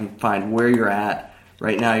 treadmill. I can find where you're at.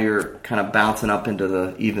 Right now you're kind of bouncing up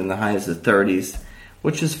into even the highs of the 30s,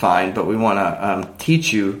 which is fine. But we want to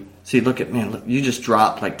teach you. See, look, you just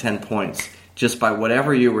dropped like 10 points just by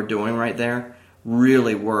whatever you were doing right there.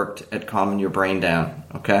 Really worked at calming your brain down,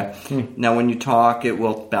 okay? Now, when you talk, it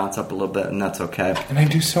will bounce up a little bit, and that's okay. And I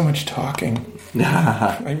do so much talking.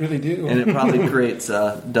 I really do. And it probably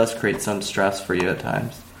does create some stress for you at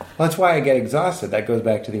times. Well, that's why I get exhausted. That goes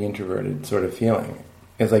back to the introverted sort of feeling.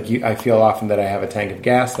 It's like I feel often that I have a tank of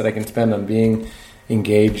gas that I can spend on being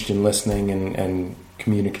engaged and listening and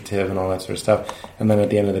communicative and all that sort of stuff. And then at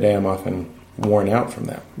the end of the day, I'm often worn out from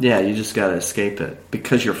that. Yeah, you just got to escape it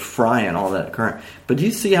because you're frying all that current. But do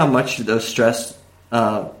you see how much those stress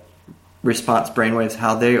response brainwaves,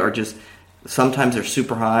 how they are just, sometimes they're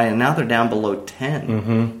super high and now they're down below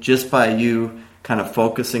 10 just by you kind of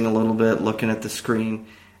focusing a little bit, looking at the screen.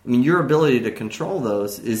 I mean, your ability to control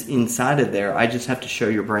those is inside of there. I just have to show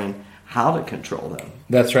your brain how to control them.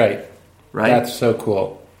 That's right. Right? That's so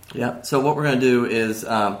cool. Yeah. So what we're going to do is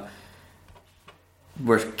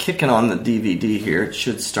we're kicking on the DVD here. It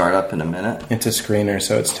should start up in a minute. It's a screener,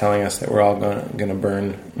 so it's telling us that we're all going to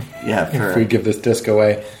burn Yeah, if we give this disc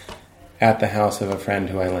away at the house of a friend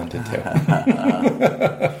who I lent it to.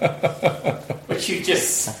 Which you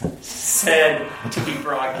just said to be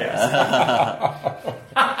broadcast.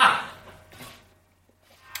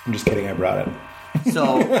 I'm just kidding. I brought it. So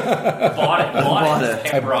Bought it.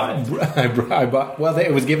 And brought it. I bought. Well,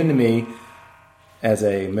 it was given to me as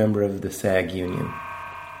a member of the SAG union.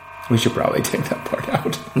 We should probably take that part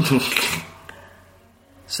out.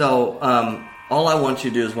 So all I want you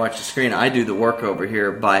to do is watch the screen. I do the work over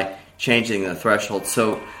here by changing the threshold.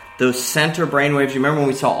 So those center brainwaves, you remember when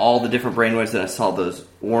we saw all the different brainwaves and I saw those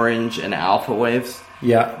orange and alpha waves?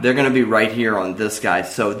 Yeah. They're going to be right here on this guy.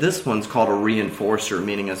 So this one's called a reinforcer,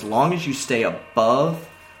 meaning as long as you stay above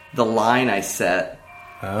the line I set,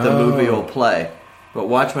 the movie will play. But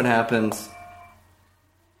watch what happens.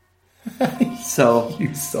 So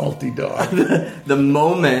You salty dog. the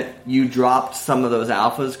moment you dropped some of those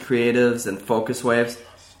alphas, creatives, and focus waves,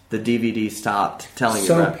 the DVD stopped telling you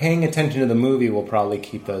So that. paying attention to the movie will probably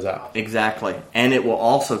keep those up. Exactly. And it will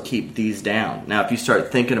also keep these down. Now, if you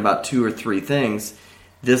start thinking about 2 or 3 things,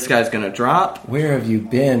 this guy's going to drop. Where have you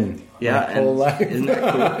been Yeah, my whole and life? isn't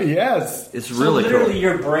that cool? Yes. It's So really literally cool.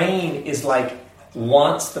 your brain is like,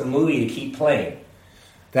 wants the movie to keep playing.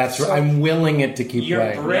 That's right. I'm willing it to keep Your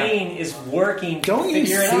playing. brain is working Don't to you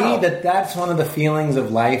figure it see out. that that's one of the feelings of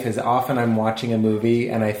life is often I'm watching a movie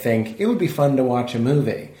and I think it would be fun to watch a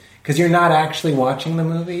movie. Because you're not actually watching the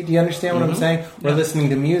movie. Do you understand what I'm saying? We're listening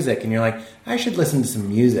to music and you're like, I should listen to some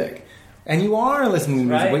music. And you are listening to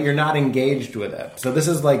music, Right. but you're not engaged with it. So this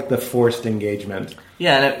is like the forced engagement.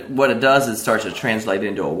 Yeah, and what it does is it starts to translate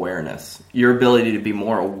into awareness. Your ability to be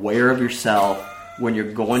more aware of yourself when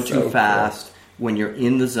you're going too So fast, when you're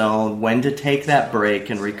in the zone, when to take that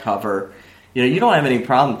break and recover. You know, you don't have any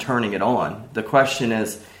problem turning it on. The question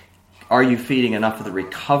is, are you feeding enough of the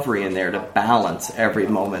recovery in there to balance every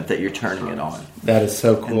moment that you're turning it on? That is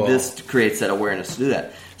so cool. And this creates that awareness to do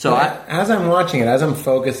that. So as I'm watching it, as I'm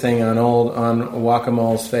focusing on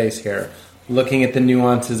Guacamole's face here, looking at the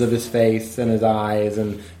nuances of his face and his eyes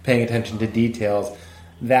and paying attention to details,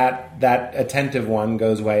 that attentive one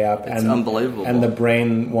goes way up. It's unbelievable. And the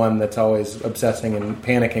brain one that's always obsessing and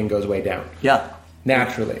panicking goes way down. yeah,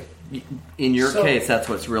 Naturally. in your So- case, that's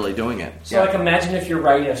what's really doing it. So like imagine if you're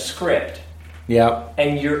writing a script Yep.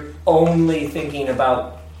 and you're only thinking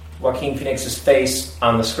about Joaquin Phoenix's face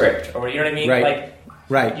on the script. Or you know what I mean? Right. Like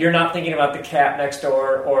Right. you're not thinking about the cat next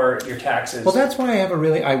door or your taxes. Well, that's why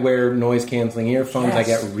I wear noise-canceling earphones. Yes. I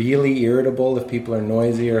get really irritable if people are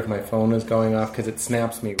noisy or if my phone is going off because it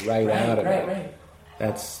snaps me right out of it.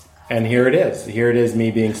 Right. And here it is. Here it is,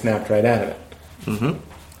 me being snapped right out of it. And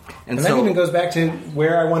And that so, even goes back to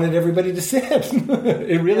where I wanted everybody to sit.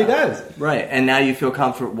 It really does. right, and now you feel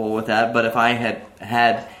comfortable with that. But if I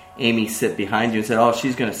had Amy sit behind you and said, "Oh,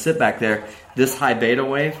 she's going to sit back there," this high beta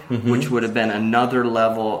wave, which would have been another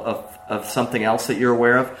level of something else that you're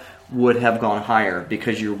aware of, would have gone higher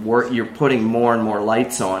because you're putting more and more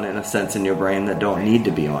lights on, in a sense, in your brain that don't need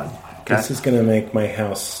to be on. Okay. This is going to make my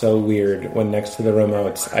house so weird when next to the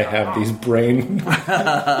remotes I have these brain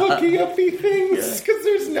looking up these things because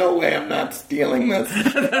there's no way I'm not stealing this.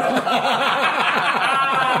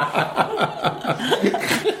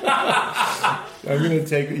 I'm going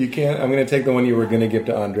to take the one you were going to give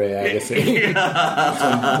to Andre Agassi.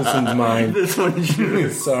 This one's mine. This one's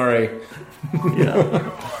yours. Sorry.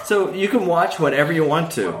 Yeah. So you can watch whatever you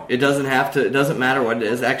want to. It doesn't matter what it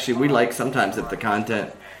is. Actually, we like sometimes if the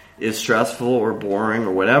content is stressful or boring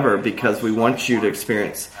or whatever, because we want you to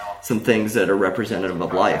experience some things that are representative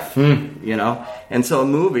of life, you know? And so a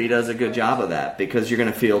movie does a good job of that because you're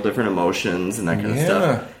going to feel different emotions and that kind of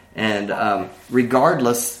stuff. And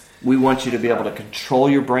regardless, we want you to be able to control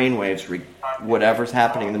your brainwaves, whatever's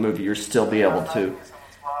happening in the movie, you'll still be able to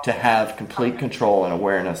have complete control and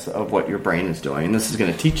awareness of what your brain is doing. And this is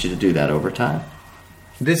going to teach you to do that over time.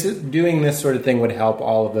 Doing this sort of thing would help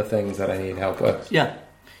all of the things that I need help with. Yeah.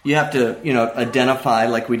 You have to, identify,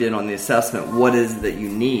 like we did on the assessment, what is it that you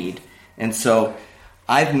need. And so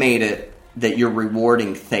I've made it that you're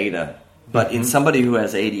rewarding theta. But in somebody who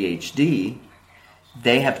has ADHD,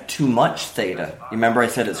 they have too much theta. You remember I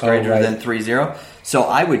said it's greater than 3.0? So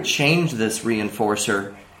I would change this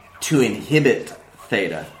reinforcer to inhibit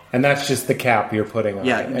theta. And that's just the cap you're putting on.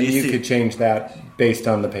 Yeah, And you could change that based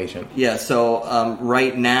on the patient. Yeah, so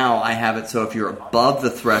right now I have it so if you're above the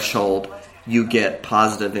threshold, you get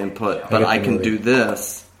positive input. But I can do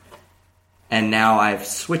this, and now I've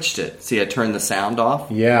switched it. See, I turned the sound off.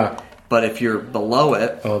 Yeah. But if you're below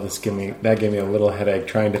it... Oh, that gave me a little headache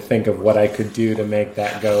trying to think of what I could do to make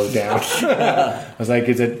that go down. I was like,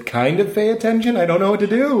 is it kind of pay attention? I don't know what to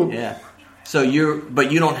do. Yeah. So you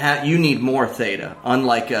need more theta,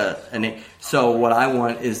 unlike so what I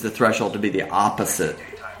want is the threshold to be the opposite,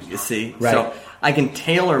 you see? Right. So I can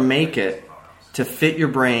tailor make it to fit your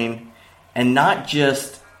brain, and not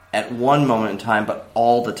just at one moment in time, but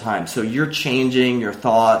all the time. So you're changing your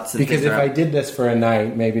thoughts. And because if I did this for a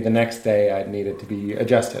night, maybe the next day I'd need it to be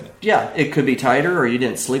adjusted. Yeah, it could be tighter, or you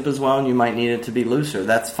didn't sleep as well and you might need it to be looser.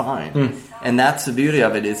 That's fine. And that's the beauty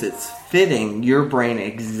of it, is it's fitting your brain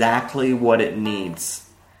exactly what it needs.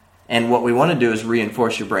 And what we want to do is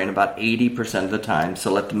reinforce your brain about 80% of the time.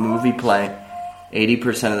 So let the movie play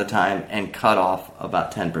 80% of the time and cut off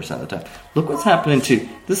about 10% of the time. Look what's happening to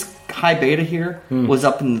this high beta here was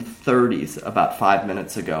up in the 30s about 5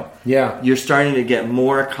 minutes ago. Yeah. You're starting to get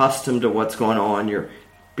more accustomed to what's going on. You're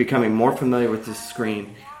becoming more familiar with the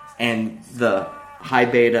screen. And the high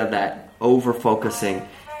beta, that over-focusing,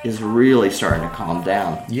 is really starting to calm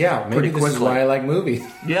down. Yeah, maybe this is why I like movies.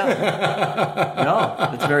 Yeah. No,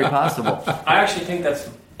 it's very possible. I actually think that's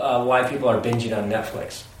why people are binging on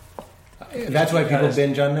Netflix. That's why people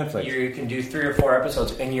binge on Netflix. You can do 3 or 4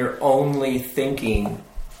 episodes, and you're only thinking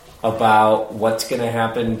about what's going to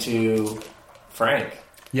happen to Frank.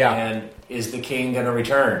 Yeah. And is the king going to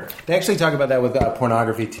return? They actually talk about that with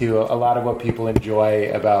pornography, too. A lot of what people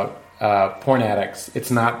enjoy about porn addicts, it's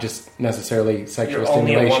not just necessarily sexual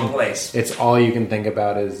stimulation. Only in one place. It's all you can think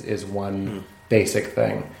about is one basic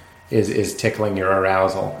thing, is tickling your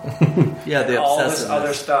arousal. Yeah, the all this obsessiveness.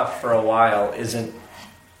 other stuff for a while isn't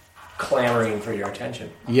clamoring for your attention.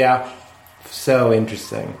 Yeah, so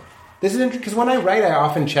interesting. This is interesting because when I write, I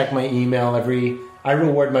often check my email I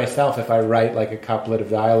reward myself if I write like a couplet of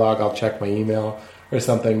dialogue. I'll check my email or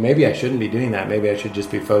something. Maybe I shouldn't be doing that. Maybe I should just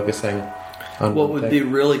be focusing on what one would thing. be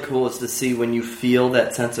really cool is to see when you feel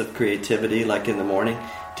that sense of creativity, like in the morning,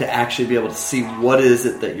 to actually be able to see what is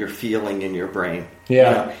it that you're feeling in your brain. Yeah.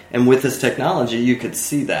 You know? And with this technology, you could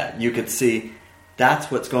see that. You could see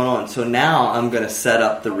that's what's going on. So now I'm going to set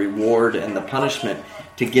up the reward and the punishment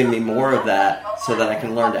to give me more of that so that I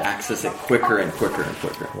can learn to access it quicker and quicker and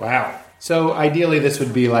quicker. Wow. So ideally this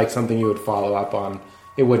would be like something you would follow up on.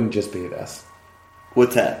 It wouldn't just be this.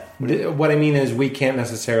 What's that? What I mean is we can't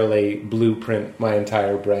necessarily blueprint my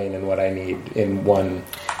entire brain and what I need in one.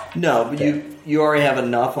 No, but you already have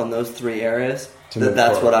enough on those 3 areas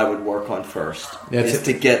that's forward. what I would work on first. That's is it.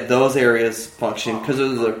 to get those areas functioning, because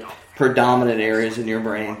those are the predominant areas in your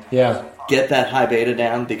brain. Yeah. Get that high beta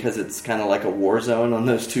down, because it's kind of like a war zone on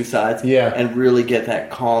those 2 sides. Yeah. And really get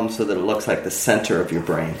that calm so that it looks like the center of your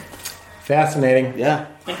brain. Fascinating. Yeah.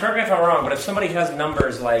 And correct me if I'm wrong, but if somebody has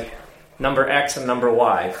numbers like number X and number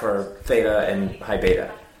Y for theta and high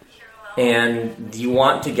beta, and you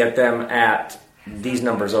want to get them at these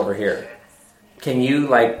numbers over here, can you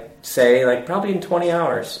say probably in 20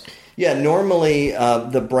 hours? Yeah, normally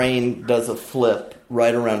the brain does a flip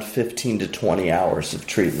right around 15 to 20 hours of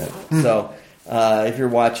treatment. So if you're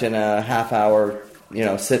watching a half-hour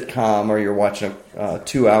sitcom, or you're watching a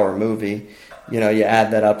 2-hour movie, you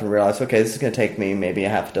add that up and realize, okay, this is going to take me maybe a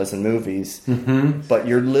half a dozen movies. Mm-hmm. But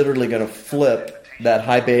you're literally going to flip that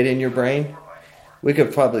high beta in your brain. We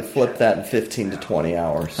could probably flip that in 15 to 20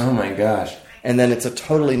 hours. Oh my gosh. And then it's a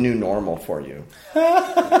totally new normal for you.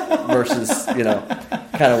 Versus, kind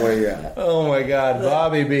of where you're at. Oh my God,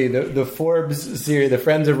 Bobby B. The Forbes series, the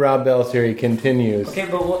Friends of Rob Bell series continues. Okay,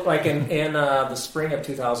 but like in the spring of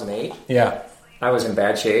 2008, Yeah. I was in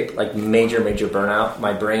bad shape, like major burnout.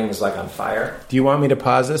 My brain was like on fire. Do you want me to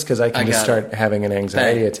pause this? Because I can I just got start having an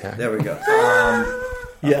anxiety attack. There we go.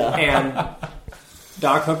 Yeah. And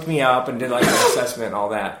Doc hooked me up and did like an assessment and all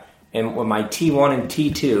that. And when my T1 and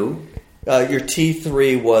T2... Your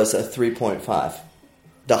T3 was a 3.5.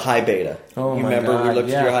 The high beta. Oh, you my remember God, we looked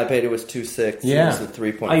yeah. at your high beta was 2.6. Yeah. It was a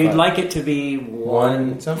 3.5. Oh, you'd like it to be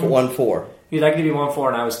 1.4. You'd like it to be 1.4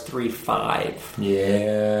 and I was 3.5.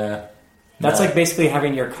 Yeah. That's like basically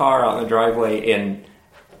having your car out in the driveway in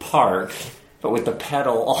park, but with the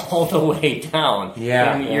pedal all the way down.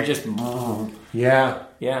 Yeah. And you're just... Yeah.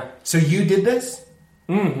 Yeah. So you did this?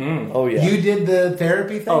 Oh, yeah. You did the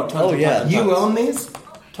therapy thing? Oh, tons and yeah. tons and You tons. own these?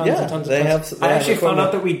 Tons Yeah, and tons they and have- tons. they I have actually found equipment.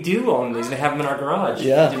 out that we do own these. They have them in our garage.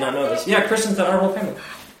 Yeah. I did not know this. Yeah, Kristen's at our whole family.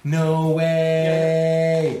 No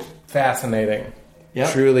way. Fascinating. Yep.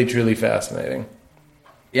 Truly, truly fascinating.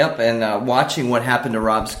 Yep, and watching what happened to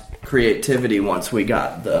Rob's creativity once we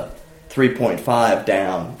got the 3.5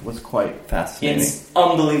 down was quite fascinating. It's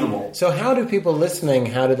unbelievable. So how do people listening,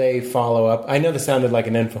 how do they follow up? I know this sounded like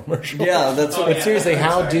an infomercial. Yeah, that's Oh, what But seriously,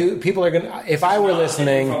 how do people are going to... If I were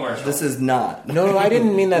listening... this is not. No, I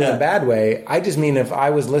didn't mean that in Yeah. a bad way. I just mean if I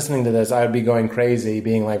was listening to this, I would be going crazy,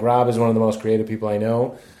 being like, Rob is one of the most creative people I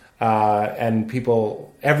know. And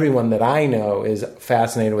everyone that I know is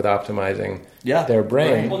fascinated with optimizing their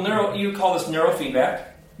brain. Well, you call this neurofeedback.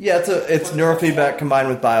 Yeah, it's neurofeedback combined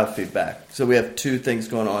with biofeedback. So we have two things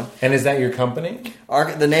going on. And is that your company?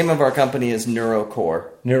 The name of our company is NeuroCore.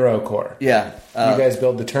 NeuroCore. Yeah. You guys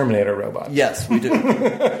build the Terminator robot. Yes, we do.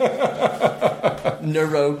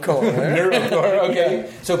 NeuroCore. NeuroCore,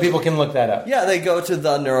 okay. So people can look that up. Yeah, they go to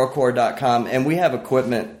theneurocore.com, and we have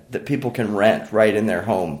equipment that people can rent right in their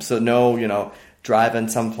home. So no, driving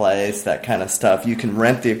someplace, that kind of stuff. You can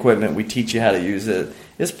rent the equipment. We teach you how to use it.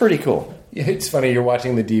 It's pretty cool. It's funny, you're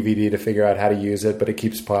watching the DVD to figure out how to use it, but it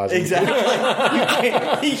keeps pausing. Exactly.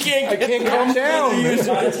 You can't I can't calm down.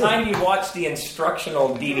 By the time you watch the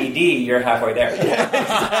instructional DVD, you're halfway there.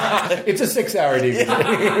 It's a 6-hour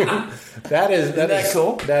DVD. That is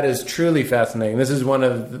cool? That is truly fascinating. This is one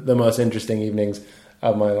of the most interesting evenings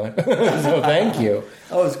of my life. So thank you.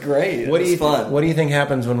 Oh, it's great. What It's fun. What do you think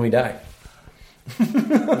happens when we die?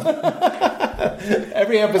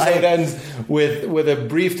 Every episode ends with a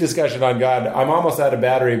brief discussion on God. I'm almost out of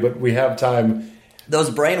battery, but we have time. Those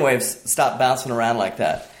brainwaves stop bouncing around like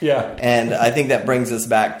that. Yeah. And I think that brings us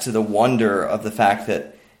back to the wonder of the fact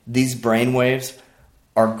that these brainwaves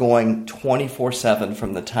are going 24/7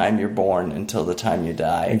 from the time you're born until the time you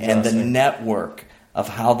die. And the Interesting. network of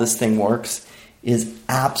how this thing works is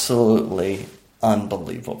absolutely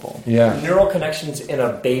unbelievable. Yeah. Neural connections in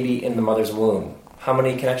a baby in the mother's womb. How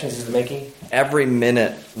many connections is it making? Every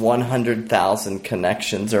minute, 100,000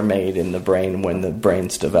 connections are made in the brain when the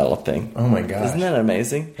brain's developing. Oh my gosh. Isn't that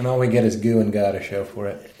amazing? And all we get is goo and God to show for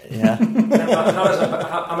it. Yeah.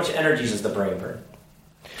 How much energy does the brain burn?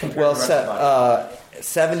 Compared Well, to the rest of the body?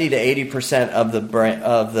 70 to 80% of the brain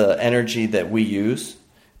of the energy that we use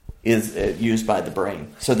is used by the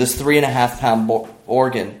brain. So this 3.5 pound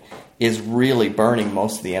organ is really burning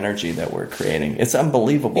most of the energy that we're creating. It's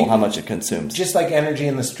unbelievable how much it consumes. Just like energy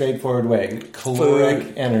in the straightforward way.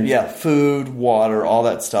 Caloric energy. Yeah, food, water, all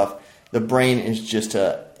that stuff. The brain is just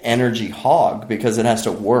a energy hog because it has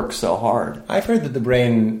to work so hard. I've heard that the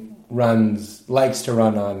brain likes to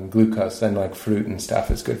run on glucose, and like fruit and stuff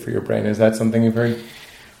is good for your brain. Is that something you've heard?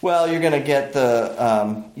 Well, you're going to get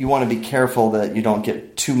you want to be careful that you don't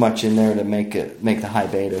get too much in there to make the high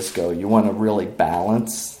betas go. You want to really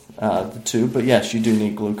balance the two. But yes, you do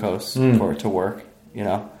need glucose for it to work,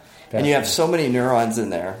 And you have so many neurons in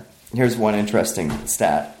there. Here's one interesting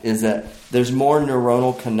stat, is that there's more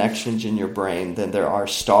neuronal connections in your brain than there are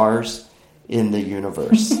stars in the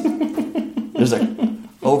universe. There's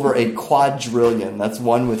over a quadrillion. That's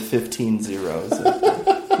one with 15 zeros.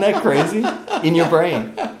 Isn't that crazy? In your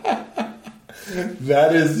brain.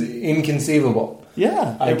 That is inconceivable.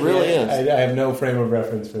 Yeah, it really is. I have no frame of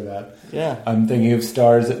reference for that. Yeah. I'm thinking of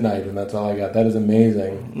stars at night, and that's all I got. That is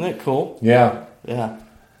amazing. Isn't that cool? Yeah. Yeah.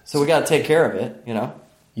 So we got to take care of it,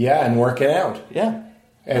 Yeah, and work it out. Yeah.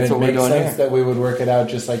 And That's it what we're makes doing sense here. that we would work it out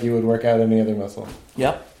just like you would work out any other muscle.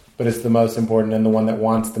 Yep. But it's the most important and the one that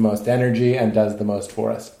wants the most energy and does the most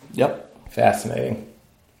for us. Yep. Fascinating.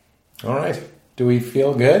 All right. Do we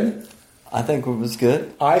feel good? I think it was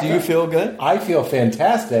good. Do you feel good? I feel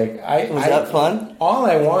fantastic. Was that fun? All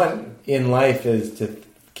I want in life is to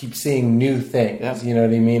keep seeing new things. Yeah. You know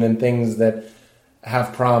what I mean? And things that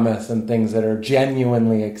have promise and things that are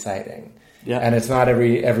genuinely exciting. Yeah. And it's not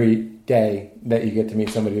every day that you get to meet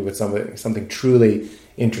somebody with something truly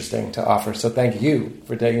interesting to offer. So thank you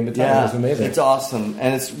for taking the time. Yeah, It was amazing. it's awesome.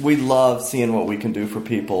 And we love seeing what we can do for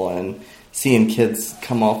people and seeing kids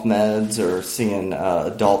come off meds or seeing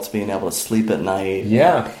adults being able to sleep at night.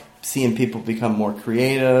 Yeah. Seeing people become more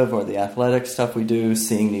creative or the athletic stuff we do,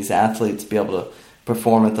 seeing these athletes be able to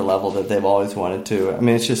perform at the level that they've always wanted to. I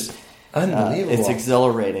mean, it's just Unbelievable. It's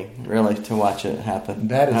exhilarating, really, to watch it happen.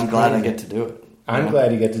 That is I'm glad I crazy. get to do it. I'm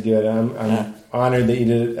glad you get to do it. I'm honored that you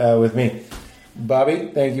did it with me.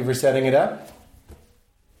 Bobby, thank you for setting it up.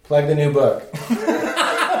 Plug the new book.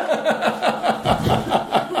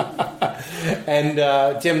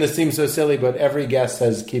 And Tim, this seems so silly, but every guest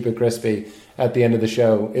says "keep it crispy" at the end of the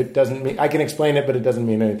show. It doesn't mean I can explain it, but it doesn't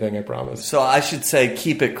mean anything. I promise. So I should say,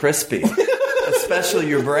 keep it crispy, especially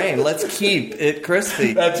your brain. Let's keep it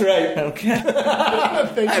crispy. That's right. Okay. I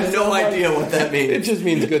I have no idea what that means. It just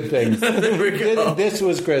means good things. There we go. This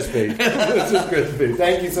was crispy. This was crispy.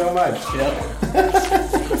 Thank you so much.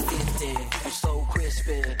 I'm so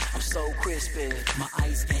crispy, I'm so crispy. My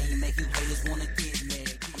ice game make you haters wanna get me.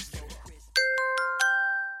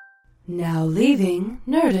 Now leaving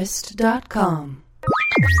Nerdist.com.